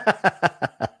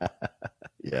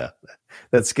 Yeah.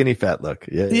 that skinny fat look.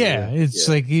 Yeah. It's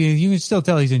like you can still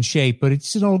tell he's in shape, but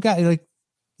it's an old guy. Like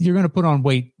you're going to put on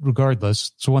weight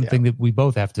regardless. It's one thing that we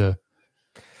both have to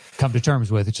come to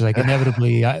terms with. It's like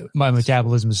inevitably my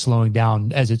metabolism is slowing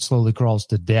down as it slowly crawls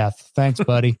to death. Thanks,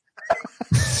 buddy.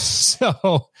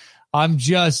 So I'm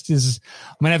going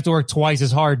to have to work twice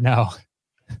as hard now.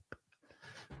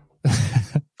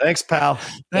 Thanks, pal.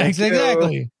 Thanks.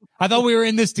 Exactly. I thought we were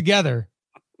in this together.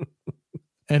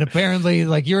 And apparently,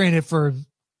 like, you're in it for,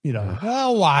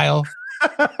 a while.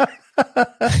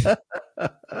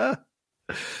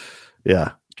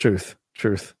 Yeah. Truth.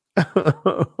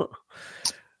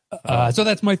 So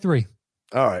that's my 3.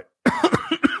 All right.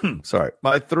 Sorry.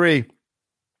 My 3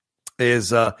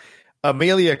 is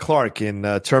Amelia Clark in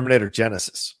Terminator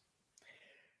Genesis.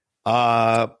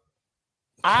 I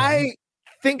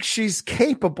think she's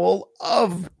capable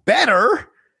of better,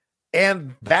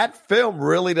 and that film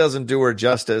really doesn't do her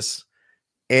justice,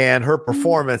 and her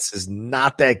performance is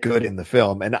not that good in the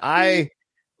film. And I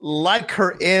like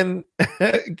her in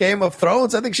Game of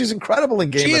Thrones. I think she's incredible in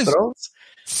Game of Thrones.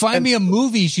 Find me a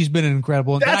movie she's been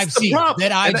incredible in that I've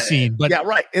seen. But yeah,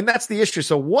 right. And that's the issue.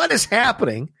 So what is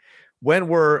happening when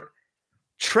we're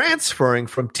transferring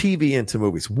from TV into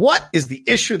movies? What is the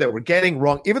issue that we're getting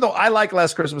wrong? Even though I like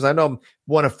Last Christmas, I know I'm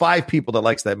one of 5 people that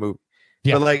likes that movie.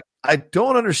 Yeah. But like, I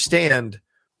don't understand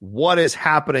what is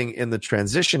happening in the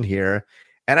transition here.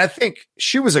 And I think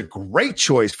she was a great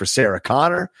choice for Sarah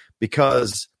Connor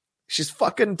because she's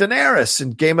fucking Daenerys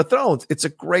in Game of Thrones. It's a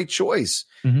great choice.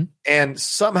 Mm-hmm. And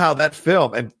somehow that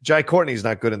film, and Jai Courtney's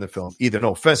not good in the film either.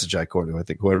 No offense to Jai Courtney, I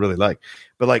think, who I really like.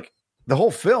 But like, the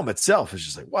whole film itself is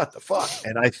just like, what the fuck?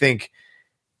 And I think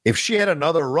if she had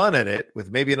another run at it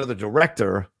with maybe another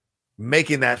director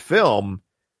making that film,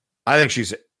 I think she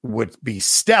would be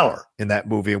stellar in that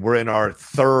movie. And we're in our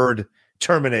 3rd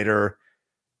Terminator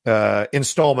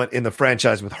installment in the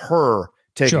franchise with her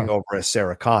taking over as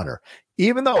Sarah Connor.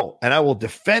 Even though, and I will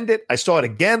defend it, I saw it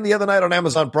again the other night on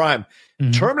Amazon Prime.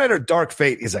 Mm-hmm. Terminator Dark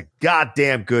Fate is a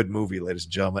goddamn good movie, ladies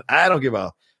and gentlemen. I don't give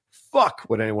a fuck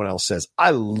what anyone else says.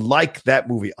 I like that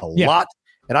movie a lot,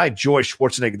 and I enjoy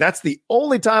Schwarzenegger. That's the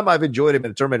only time I've enjoyed him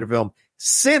in a Terminator film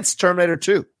since Terminator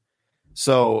 2.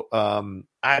 So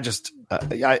I just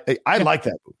I like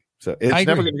that movie. So it's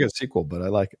never going to get a sequel, but I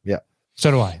like it. Yeah. So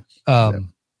do I. I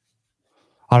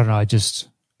don't know.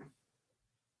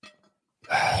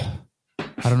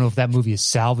 I don't know if that movie is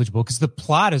salvageable because the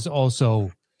plot is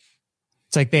also.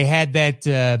 It's like they had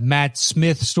that Matt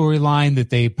Smith storyline that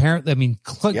they apparently,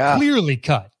 clearly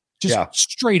cut, just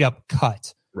straight up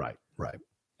cut. Right.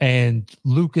 And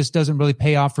Lucas doesn't really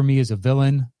pay off for me as a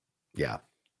villain. Yeah.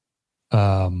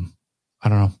 I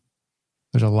don't know.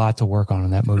 There's a lot to work on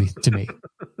in that movie to me.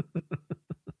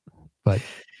 But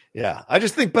yeah, I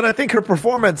think her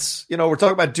performance, we're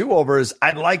talking about do-overs.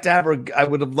 I'd like to have her. I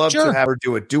would have loved to have her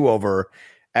do a do-over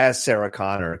as Sarah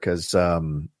Connor because,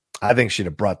 I think she'd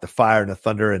have brought the fire and the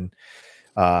thunder and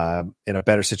in a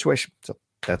better situation. So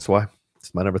that's why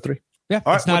it's my number 3. Yeah,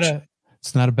 all right,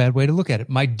 it's not a bad way to look at it.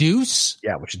 My deuce.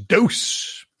 Yeah, which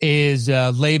deuce is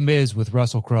Les Mis with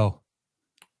Russell Crowe.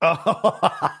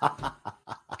 That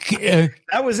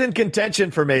was in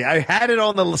contention for me. I had it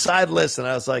on the side list, and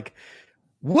I was like,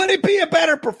 would it be a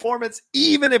better performance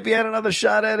even if he had another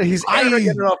shot at it? He's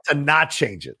arrogant enough to not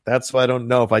change it. That's why I don't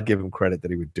know if I'd give him credit that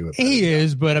he would do it. He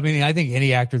is, but I think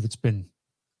any actor that's been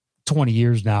 20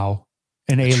 years now,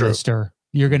 an A-lister,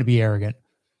 you're going to be arrogant.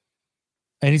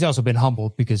 And he's also been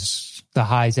humbled because the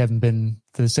highs haven't been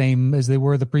the same as they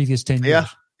were the previous 10 years.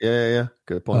 Yeah.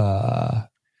 Good point.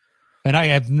 And I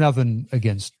have nothing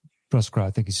against Russell Crowe. I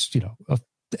think he's, an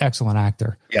excellent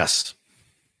actor. Yes.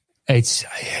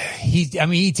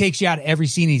 He takes you out of every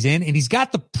scene he's in, and he's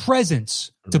got the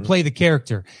presence to play the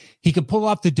character. He can pull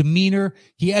off the demeanor.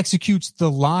 He executes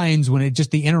the lines when it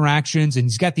just the interactions, and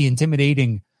he's got the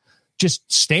intimidating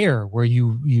just stare where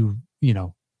you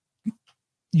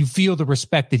feel the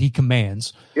respect that he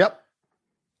commands. Yep.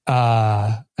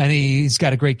 And he's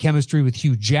got a great chemistry with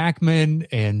Hugh Jackman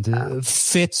and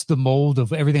fits the mold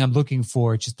of everything I'm looking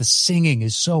for. It's just the singing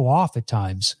is so off at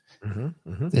times.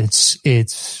 Mm-hmm.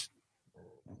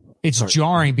 It's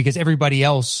jarring because everybody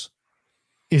else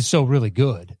is so really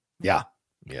good. Yeah.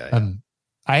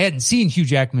 I hadn't seen Hugh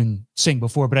Jackman sing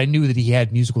before, but I knew that he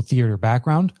had musical theater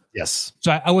background. Yes.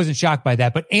 So I wasn't shocked by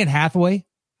that. But Anne Hathaway,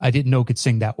 I didn't know could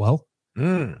sing that well.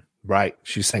 Right.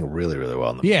 She sang really, really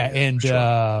well. And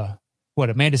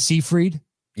Amanda Seyfried?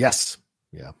 Yes.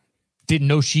 Yeah. Didn't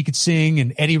know she could sing.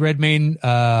 And Eddie Redmayne,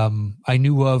 I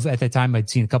knew of at that time. I'd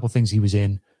seen a couple things he was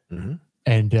in. Mm-hmm.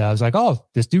 And I was like, oh,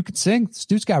 this dude can sing. This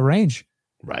dude's got range.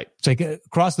 Right. It's like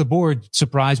across the board,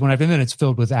 surprise and then it's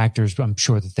filled with actors I'm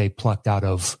sure that they plucked out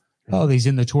of, oh, he's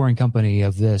in the touring company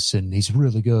of this and he's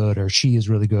really good, or she is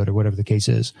really good, or whatever the case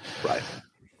is. Right.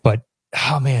 But,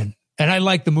 oh man. And I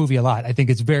like the movie a lot. I think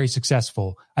it's very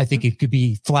successful. I think it could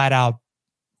be flat out,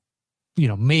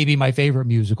 maybe my favorite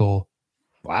musical.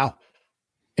 Wow.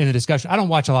 In the discussion. I don't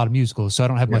watch a lot of musicals, so I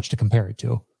don't have much to compare it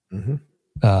to. Mm-hmm.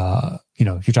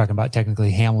 If you're talking about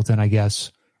technically Hamilton, I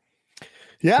guess.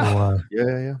 Yeah. Or,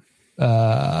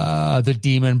 The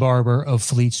Demon Barber of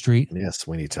Fleet Street. Yeah,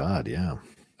 Sweeney Todd, yeah.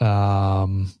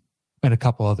 And a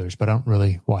couple others, but I don't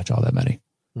really watch all that many.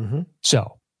 Mm-hmm.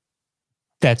 So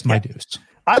that's my deuce.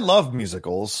 I love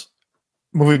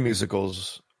movie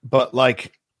musicals, but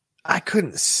like I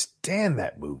couldn't stand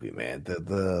that movie, man.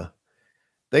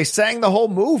 They sang the whole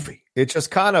movie. It just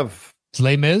kind of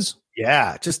Les Mis?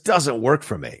 Yeah, it just doesn't work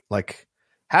for me. Like,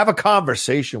 have a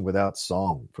conversation without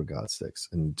song, for God's sakes.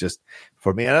 And just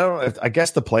for me, I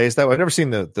guess the play is that way. I've never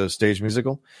seen the stage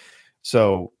musical,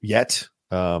 so yet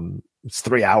it's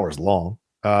 3 hours long.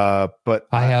 But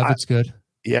it's good.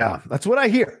 Yeah, that's what I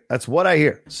hear.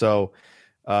 So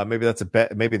maybe that's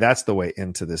maybe that's the way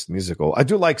into this musical. I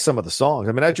do like some of the songs.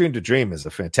 I mean, I Dreamed a Dream is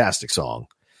a fantastic song.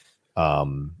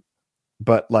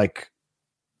 But like,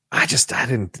 I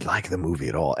didn't like the movie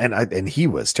at all. And he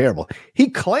was terrible. He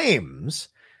claims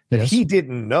that he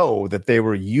didn't know that they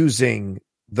were using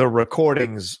the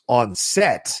recordings on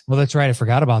set. Well, that's right. I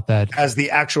forgot about that. As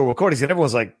the actual recordings. And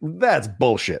everyone's like, that's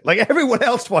bullshit. Like everyone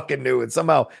else fucking knew. And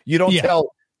somehow you don't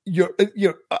tell your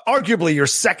arguably your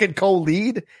second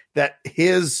co-lead that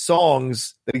his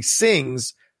songs that he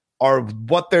sings are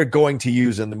what they're going to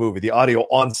use in the movie, the audio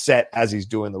on set as he's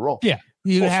doing the role. Yeah.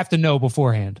 You have to know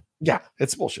beforehand. Yeah,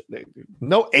 it's bullshit.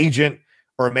 No agent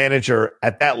or manager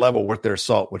at that level worth their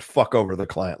salt would fuck over the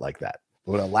client like that.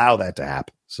 Would allow that to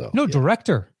happen. So no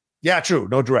director. Yeah, true.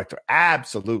 No director.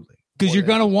 Absolutely. Because you're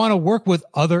going to want to work with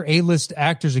other A-list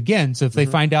actors again. So if they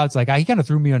find out it's like, he kind of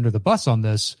threw me under the bus on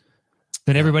this,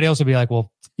 then everybody else will be like,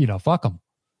 well, fuck him.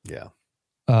 Yeah.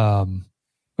 Or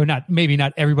maybe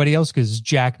not everybody else, because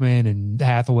Jackman and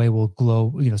Hathaway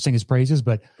will sing his praises.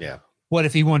 But yeah. What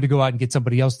if he wanted to go out and get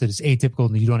somebody else that is atypical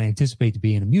and you don't anticipate to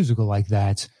be in a musical like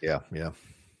that? Yeah, yeah.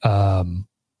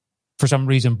 For some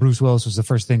reason, Bruce Willis was the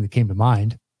first thing that came to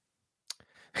mind.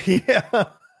 Yeah.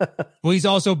 Well, he's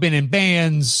also been in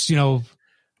bands,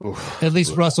 at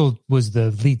least Russell was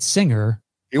the lead singer.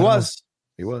 He was.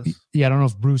 Yeah, I don't know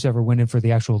if Bruce ever went in for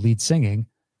the actual lead singing.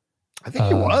 I think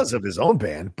he was of his own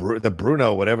band, the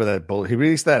Bruno, whatever he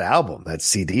released that album, that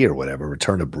CD or whatever,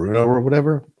 Return to Bruno or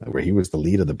whatever, where he was the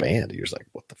lead of the band. He was like,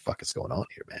 what the fuck is going on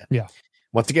here, man? Yeah.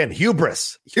 Once again,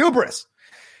 hubris.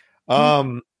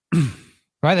 Right.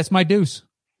 That's my deuce.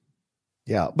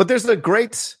 Yeah. But there's a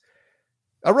great,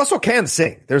 Russell can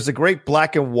sing. There's a great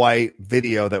black and white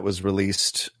video that was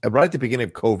released right at the beginning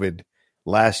of COVID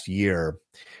last year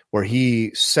where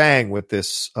he sang with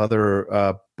this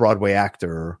other Broadway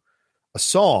actor a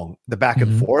song, the back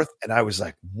and forth. And I was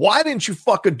like, why didn't you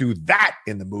fucking do that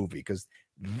in the movie? Because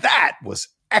that was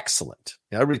excellent.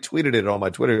 And I retweeted it on my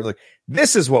Twitter. Like,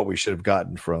 this is what we should have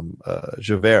gotten from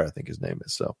Javert, I think his name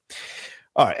is. So,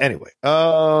 all right. Anyway,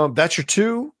 that's your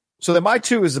two. So then my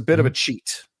two is a bit of a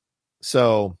cheat.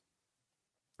 So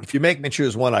if you make me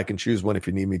choose one, I can choose one if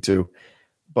you need me to.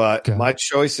 But my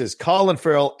choice is Colin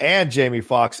Farrell and Jamie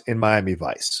Foxx in Miami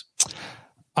Vice.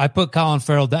 I put Colin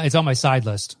Farrell down. It's on my side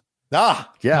list.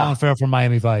 Ah, yeah. Colin Farrell from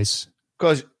Miami Vice.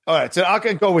 Because, all right, so I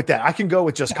can go with that. I can go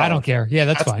with just Colin. I don't care. Yeah,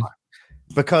 that's fine.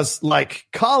 Because, like,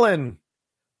 Colin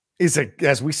is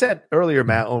as we said earlier,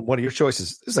 Matt, on one of your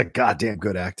choices, is a goddamn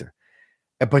good actor.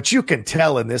 But you can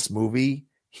tell in this movie,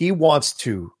 he wants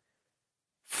to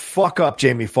fuck up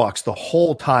Jamie Foxx the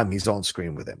whole time he's on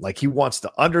screen with him. Like, he wants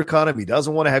to undercut him. He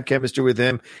doesn't want to have chemistry with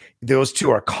him. Those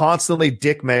two are constantly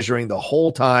dick measuring the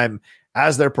whole time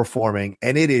as they're performing,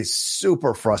 and it is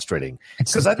super frustrating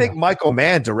because I think Michael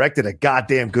Mann directed a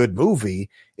goddamn good movie.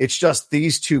 It's just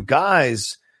these two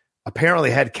guys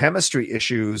apparently had chemistry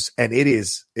issues, and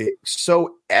it's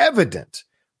so evident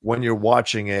when you're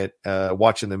watching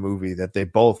the movie that they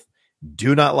both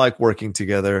do not like working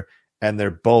together, and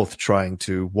they're both trying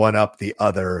to one up the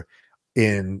other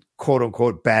in quote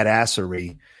unquote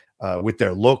badassery with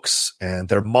their looks and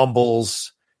their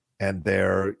mumbles and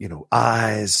their,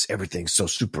 eyes. Everything's so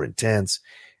super intense.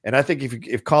 And I think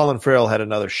if Colin Farrell had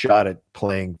another shot at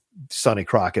playing Sonny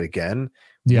Crockett again,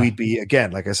 we'd be,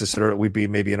 again, like I said earlier, we'd be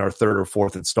maybe in our third or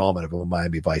fourth installment of a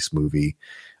Miami Vice movie.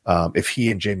 If he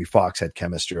and Jamie Foxx had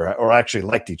chemistry or actually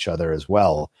liked each other as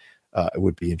well, it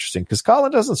would be interesting because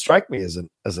Colin doesn't strike me as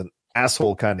an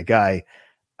asshole kind of guy.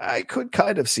 I could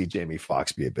kind of see Jamie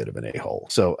Foxx be a bit of an a-hole.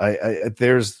 So I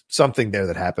there's something there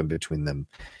that happened between them.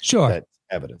 Sure. That's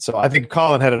evident. So I think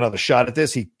Colin had another shot at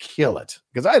this. He'd kill it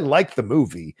because I like the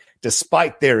movie.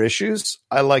 Despite their issues,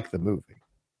 I like the movie.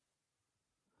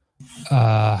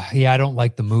 Yeah, I don't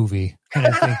like the movie. And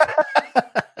I think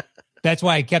that's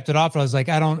why I kept it off. I was like,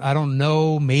 I don't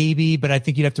know, maybe, but I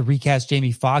think you'd have to recast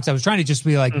Jamie Foxx. I was trying to just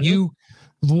be like,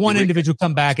 one individual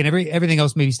come back and everything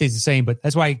else maybe stays the same, but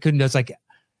that's why I couldn't. It's like,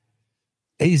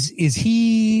 is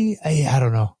he? I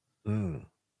don't know.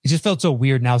 It just felt so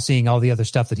weird now seeing all the other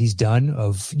stuff that he's done.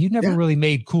 Of you never really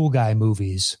made cool guy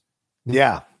movies.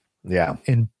 Yeah.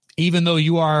 And even though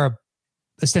you are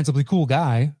ostensibly cool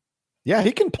guy, yeah,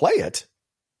 he can play it.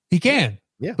 He can.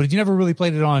 Yeah, but you never really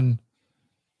played it on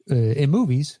in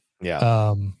movies.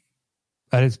 Yeah.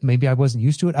 Maybe I wasn't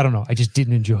used to it. I don't know. I just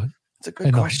didn't enjoy it. It's a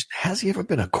good question. Has he ever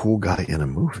been a cool guy in a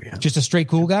movie? Just a straight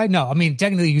cool guy? No. I mean,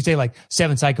 technically you could say like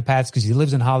Seven Psychopaths because he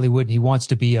lives in Hollywood and he wants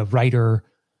to be a writer.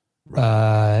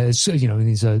 Right.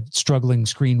 He's a struggling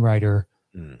screenwriter,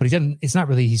 but he doesn't. It's not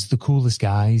really. He's the coolest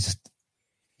guy.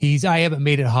 He's. I haven't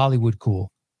made it Hollywood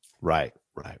cool. Right.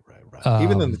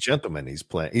 Even in The Gentleman,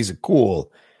 he's a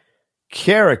cool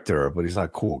character, but he's not a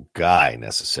cool guy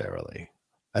necessarily.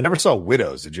 I never saw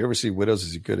Widows. Did you ever see Widows?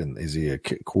 Is he a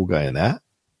cool guy in that?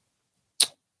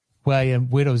 Well, yeah,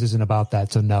 Widows isn't about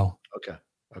that, so no. Okay.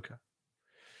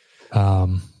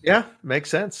 Yeah, makes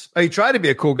sense. Oh, he tried to be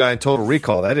a cool guy in Total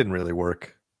Recall. That didn't really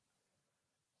work.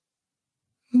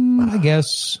 I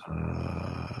guess.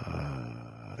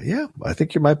 Yeah, I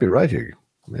think you might be right here.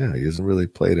 Yeah, he hasn't really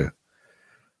played a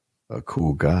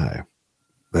cool guy.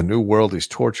 The New World, he's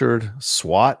tortured.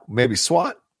 SWAT, maybe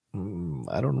SWAT.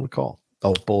 I don't recall.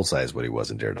 Oh, Bullseye is what he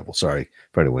was in Daredevil. Sorry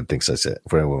for anyone thinks I said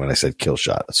when I said Kill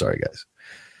Shot. Sorry, guys.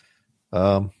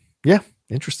 Yeah,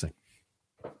 interesting.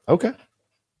 Okay.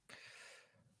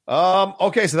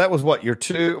 Okay, so that was what your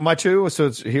two, my two. So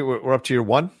it's here. We're up to your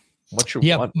one. What's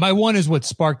your one? My one is what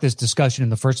sparked this discussion in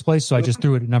the first place. So I just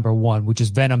threw it at number one, which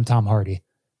is Venom, Tom Hardy.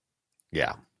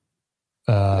 Yeah.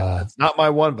 It's not my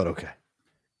one, but okay.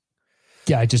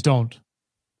 Yeah, I just don't.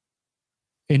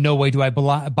 In no way do I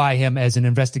buy him as an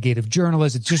investigative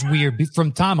journalist. It's just weird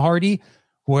from Tom Hardy,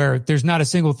 where there's not a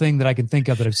single thing that I can think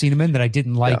of that I've seen him in that I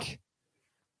didn't like,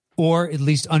 or at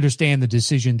least understand the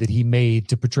decision that he made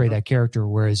to portray that character.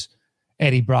 Whereas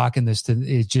Eddie Brock in this,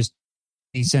 it just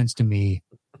makes sense to me.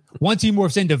 Once he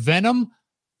morphs into Venom,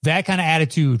 that kind of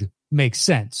attitude makes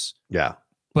sense. Yeah.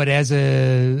 But as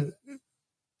a,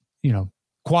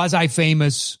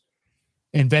 quasi-famous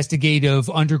investigative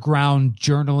underground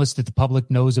journalist that the public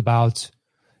knows about,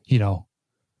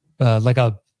 like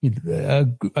a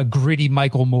gritty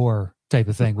Michael Moore type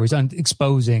of thing where he's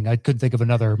exposing. I couldn't think of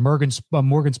another Morgan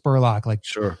Spurlock, like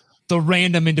sure the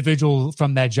random individual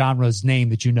from that genre's name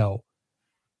that you know.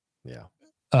 Yeah.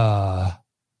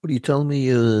 What are you telling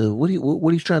me? What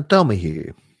are you trying to tell me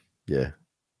here? Yeah.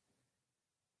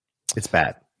 It's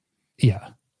bad. Yeah,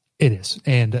 it is.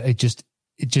 And it just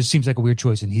seems like a weird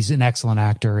choice. And he's an excellent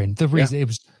actor. And the reason it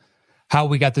was how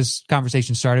we got this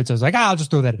conversation started. So I was like, I'll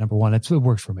just throw that at number one. It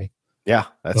works for me. Yeah,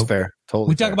 that's fair. Totally.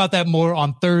 We talk about that more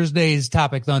on Thursday's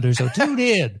Topic Thunder. So tune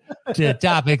in to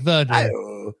Topic Thunder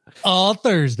all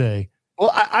Thursday.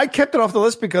 Well, I kept it off the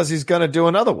list because he's going to do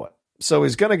another one. So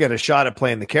he's going to get a shot at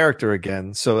playing the character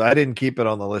again. So I didn't keep it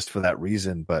on the list for that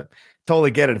reason, but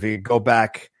totally get it. If he could go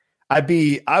back,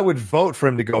 I would vote for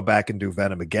him to go back and do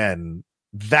Venom again,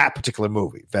 that particular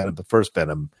movie, Venom, the first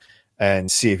Venom,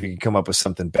 and see if he can come up with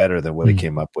something better than what he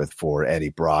came up with for Eddie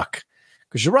Brock.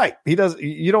 Because you're right.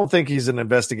 You don't think he's an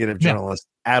investigative journalist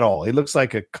at all. He looks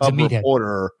like a cub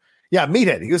reporter. Yeah,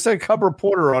 meathead. He looks like a cub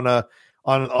reporter on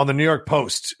the New York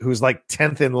Post who's like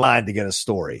 10th in line to get a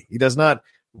story. He does not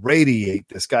radiate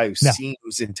this guy who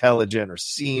seems intelligent or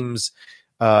seems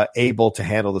able to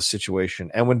handle the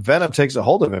situation. And when Venom takes a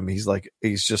hold of him, he's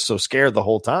just so scared the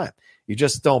whole time. You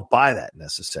just don't buy that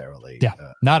necessarily. Yeah,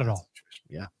 not at all.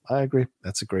 Yeah, I agree.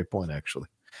 That's a great point, actually.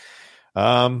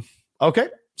 Okay,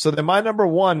 so then my number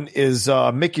one is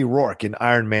Mickey Rourke in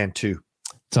Iron Man 2.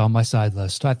 It's on my side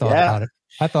list. I thought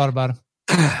about it.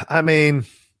 I mean,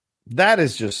 that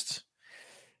is just...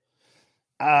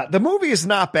 the movie is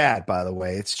not bad, by the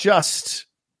way. It's just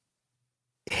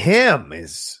him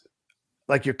is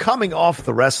like you're coming off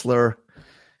The Wrestler,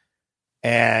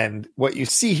 and what you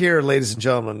see here, ladies and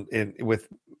gentlemen,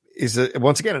 is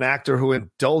once again an actor who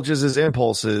indulges his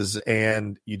impulses,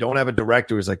 and you don't have a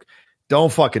director who's like,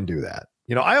 "Don't fucking do that."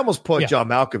 I almost put John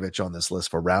Malkovich on this list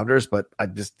for Rounders, but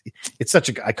it's such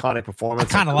an iconic performance.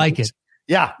 I kind of like it.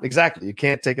 Yeah, exactly. You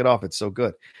can't take it off. It's so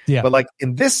good. Yeah, but like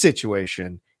in this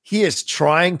situation, he is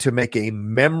trying to make a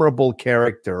memorable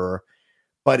character,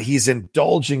 but he's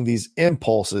indulging these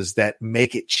impulses that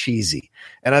make it cheesy.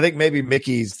 And I think maybe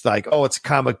Mickey's like, oh, it's a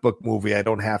comic book movie. I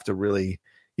don't have to really,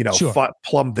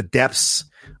 plumb the depths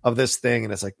of this thing.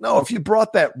 And it's like, no, if you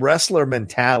brought that wrestler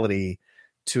mentality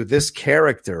to this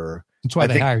character, that's why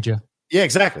they hired you. Yeah,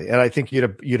 exactly. And I think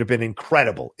you'd have been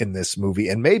incredible in this movie,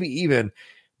 and maybe even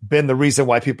been the reason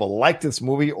why people liked this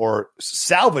movie or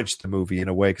salvaged the movie in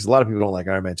a way, because a lot of people don't like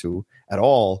Iron Man 2 at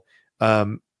all.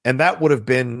 And that would have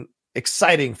been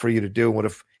exciting for you to do and would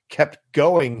have kept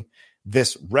going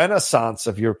this renaissance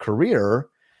of your career.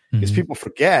 Because people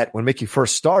forget when Mickey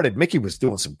first started, Mickey was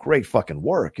doing some great fucking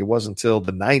work. It wasn't until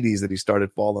the 90s that he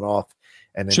started falling off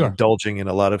and then indulging in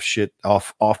a lot of shit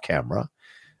off camera.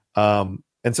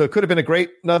 And so it could have been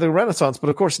another renaissance,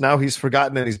 but of course now he's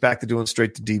forgotten and he's back to doing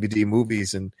straight to DVD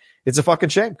movies, and it's a fucking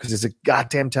shame because he's a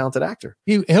goddamn talented actor.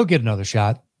 He'll get another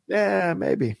shot. Yeah,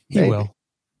 maybe. He will.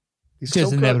 He's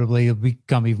just inevitably he'll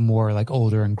become even more like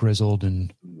older and grizzled,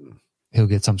 and he'll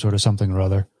get some sort of something or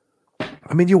other.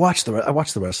 I mean, I watched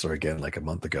The Wrestler again like a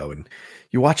month ago, and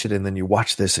you watch it and then you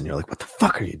watch this and you're like, what the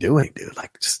fuck are you doing, dude?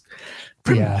 Like, just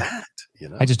bring that,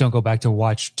 I just don't go back to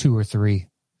watch 2 or 3.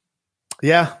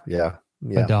 Yeah.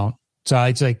 I don't. So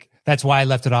it's like, that's why I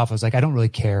left it off. I was like, I don't really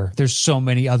care. There's so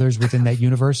many others within that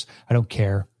universe. I don't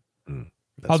care.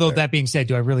 Although fair. That being said,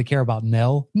 do I really care about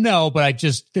Nell? No, but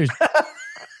there's.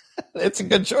 It's a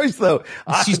good choice though.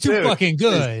 She's too fucking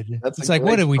good. It's like,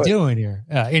 what are we doing here?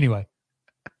 Anyway,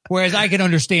 whereas I can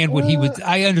understand what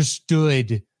I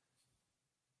understood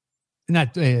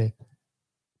not the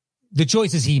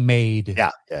choices he made.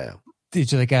 Yeah.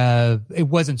 It's like, it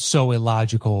wasn't so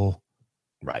illogical.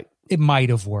 Right. It might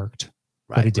have worked,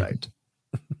 but it didn't.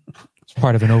 It's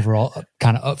part of an overall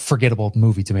kind of forgettable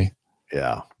movie to me.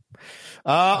 Yeah.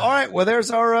 All right. Well,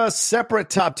 there's our separate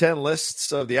top 10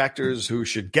 lists of the actors who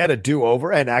should get a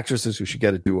do-over and actresses who should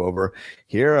get a do-over.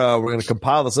 Here, we're going to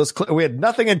compile this list. We had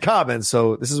nothing in common,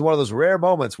 so this is one of those rare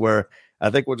moments where I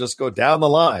think we'll just go down the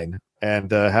line and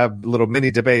have little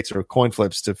mini debates or coin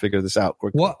flips to figure this out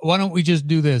quickly. Why don't we just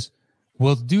do this?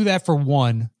 We'll do that for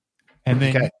one, and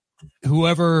then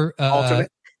whoever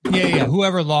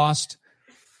whoever lost,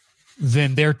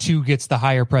 then their 2 gets the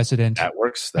higher precedent. That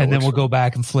works. Then we'll go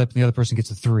back and flip, and the other person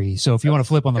gets a 3. So if you want to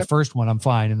flip on the first one, I'm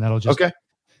fine, and that'll just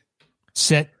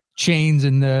set chains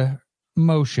in the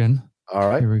motion. All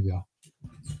right. Here we go.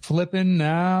 Flipping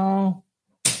now.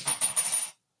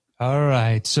 All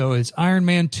right. So it's Iron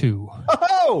Man 2.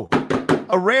 Oh,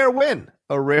 a rare win.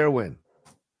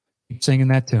 Keep singing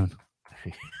that tune.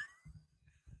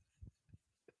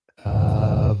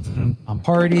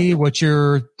 Party. What's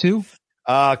your 2?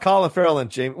 Colin Farrell and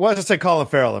Jamie. Well, just say Colin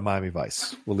Farrell and Miami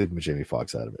Vice. We'll leave him with Jamie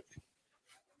Foxx out of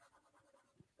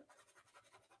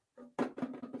it.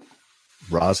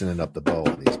 Rosining up the bow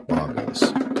on these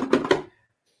bongos.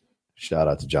 Shout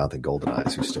out to Jonathan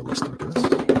Goldeneyes, who's still listening to us.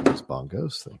 These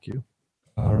bongos, thank you.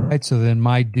 All right, so then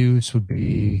my deuce would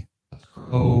be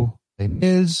Les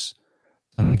Mis.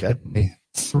 I'm gonna get a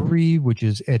 3, which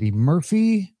is Eddie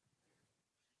Murphy.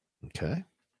 Okay.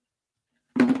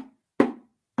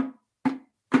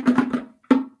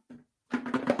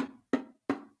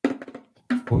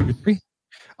 What would you 3?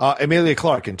 Emilia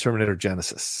Clarke in Terminator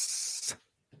Genesis.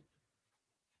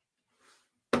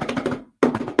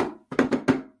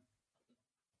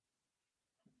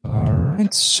 All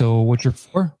right. So what's your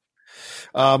 4?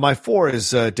 My 4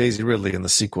 is Daisy Ridley in the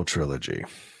sequel trilogy.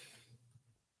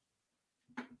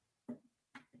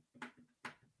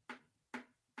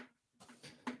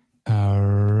 All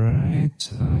right.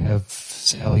 So I have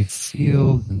Sally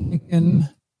Field and Lincoln.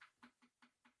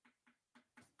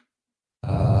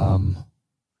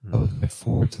 My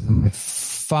 4 to my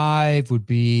 5 would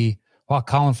be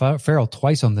Colin Farrell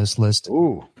twice on this list.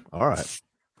 Ooh, all right.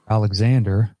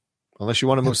 Alexander. Unless you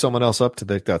want to move someone else up to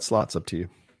take that slot's up to you.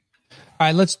 All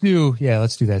right, let's do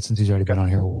that since he's already been on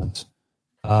here once.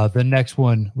 The next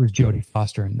one was Jodie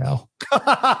Foster and Nell.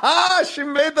 She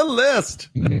made the list.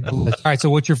 All right,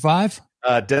 so what's your 5?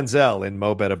 Denzel in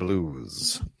Mo Better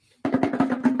Blues. All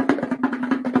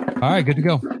right, good to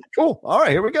go. Cool. All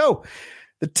right, here we go.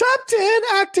 The top 10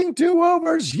 acting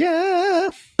do-overs, yeah.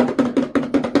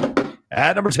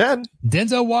 At number 10.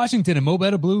 Denzel Washington in Mo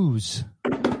Better Blues.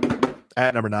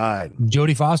 At number 9.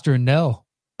 Jodie Foster and Nell.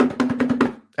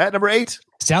 At number 8.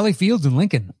 Sally Fields and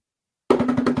Lincoln.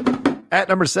 At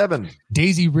number 7.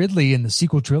 Daisy Ridley in the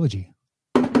sequel trilogy.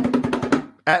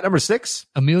 At number 6.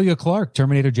 Emilia Clarke,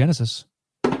 Terminator Genesis.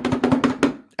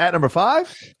 At number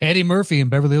 5. Eddie Murphy in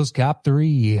Beverly Hills Cop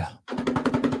 3.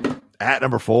 At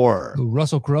number 4.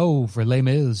 Russell Crowe for Les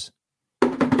Mis.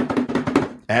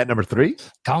 At number 3,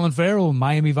 Colin Farrell,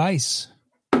 Miami Vice.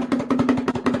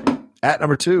 At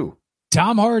number 2,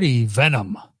 Tom Hardy,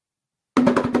 Venom.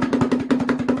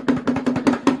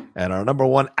 and our number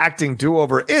 1 acting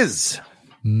do-over is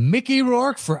Mickey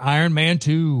Rourke for Iron Man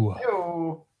 2.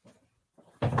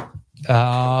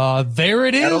 There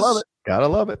it is. Gotta love it. Gotta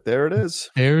love it. There it is.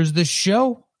 There's the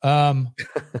show.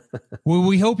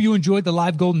 We hope you enjoyed the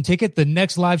live golden ticket. The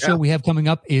next live show we have coming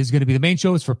up is going to be the main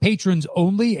show. It's for patrons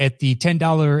only at the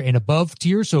 $10 and above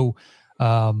tier. So,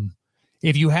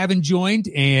 if you haven't joined,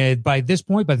 and by this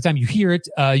point, by the time you hear it,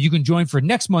 you can join for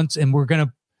next month's. And we're going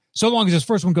to, so long as this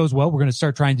first one goes well, we're going to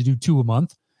start trying to do 2 a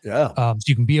month. Yeah. So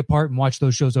you can be a part and watch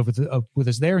those shows over with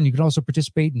us there. And you can also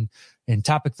participate in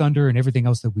Topic Thunder and everything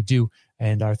else that we do.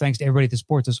 And our thanks to everybody that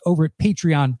supports us over at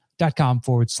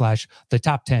patreon.com/the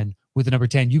top 10 with the number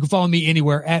 10. You can follow me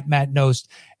anywhere at Matt Nost,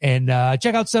 and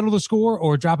check out Settle the Score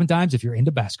or Dropping Dimes if you're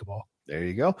into basketball. There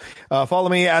you go. Follow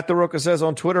me at The Rocha Says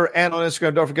on Twitter and on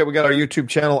Instagram. Don't forget, we got our YouTube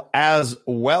channel as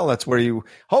well. That's where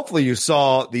hopefully you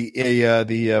saw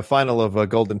the final of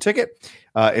Golden Ticket.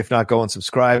 If not, go and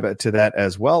subscribe to that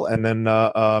as well. And then,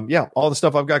 all the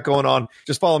stuff I've got going on,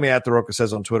 just follow me at The Rocha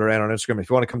Says on Twitter and on Instagram. If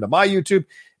you want to come to my YouTube,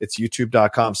 it's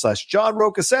youtube.com/John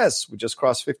Rocha Says. We just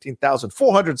crossed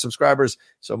 15,400 subscribers.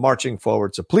 So marching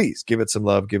forward. So please give it some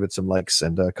love, give it some likes,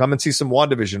 and come and see some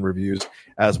WandaVision reviews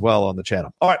as well on the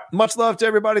channel. All right. Much love to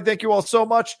everybody. Thank you all so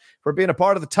much for being a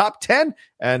part of the top 10.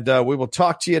 And we will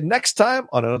talk to you next time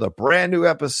on another brand new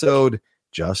episode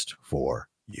just for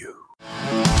you.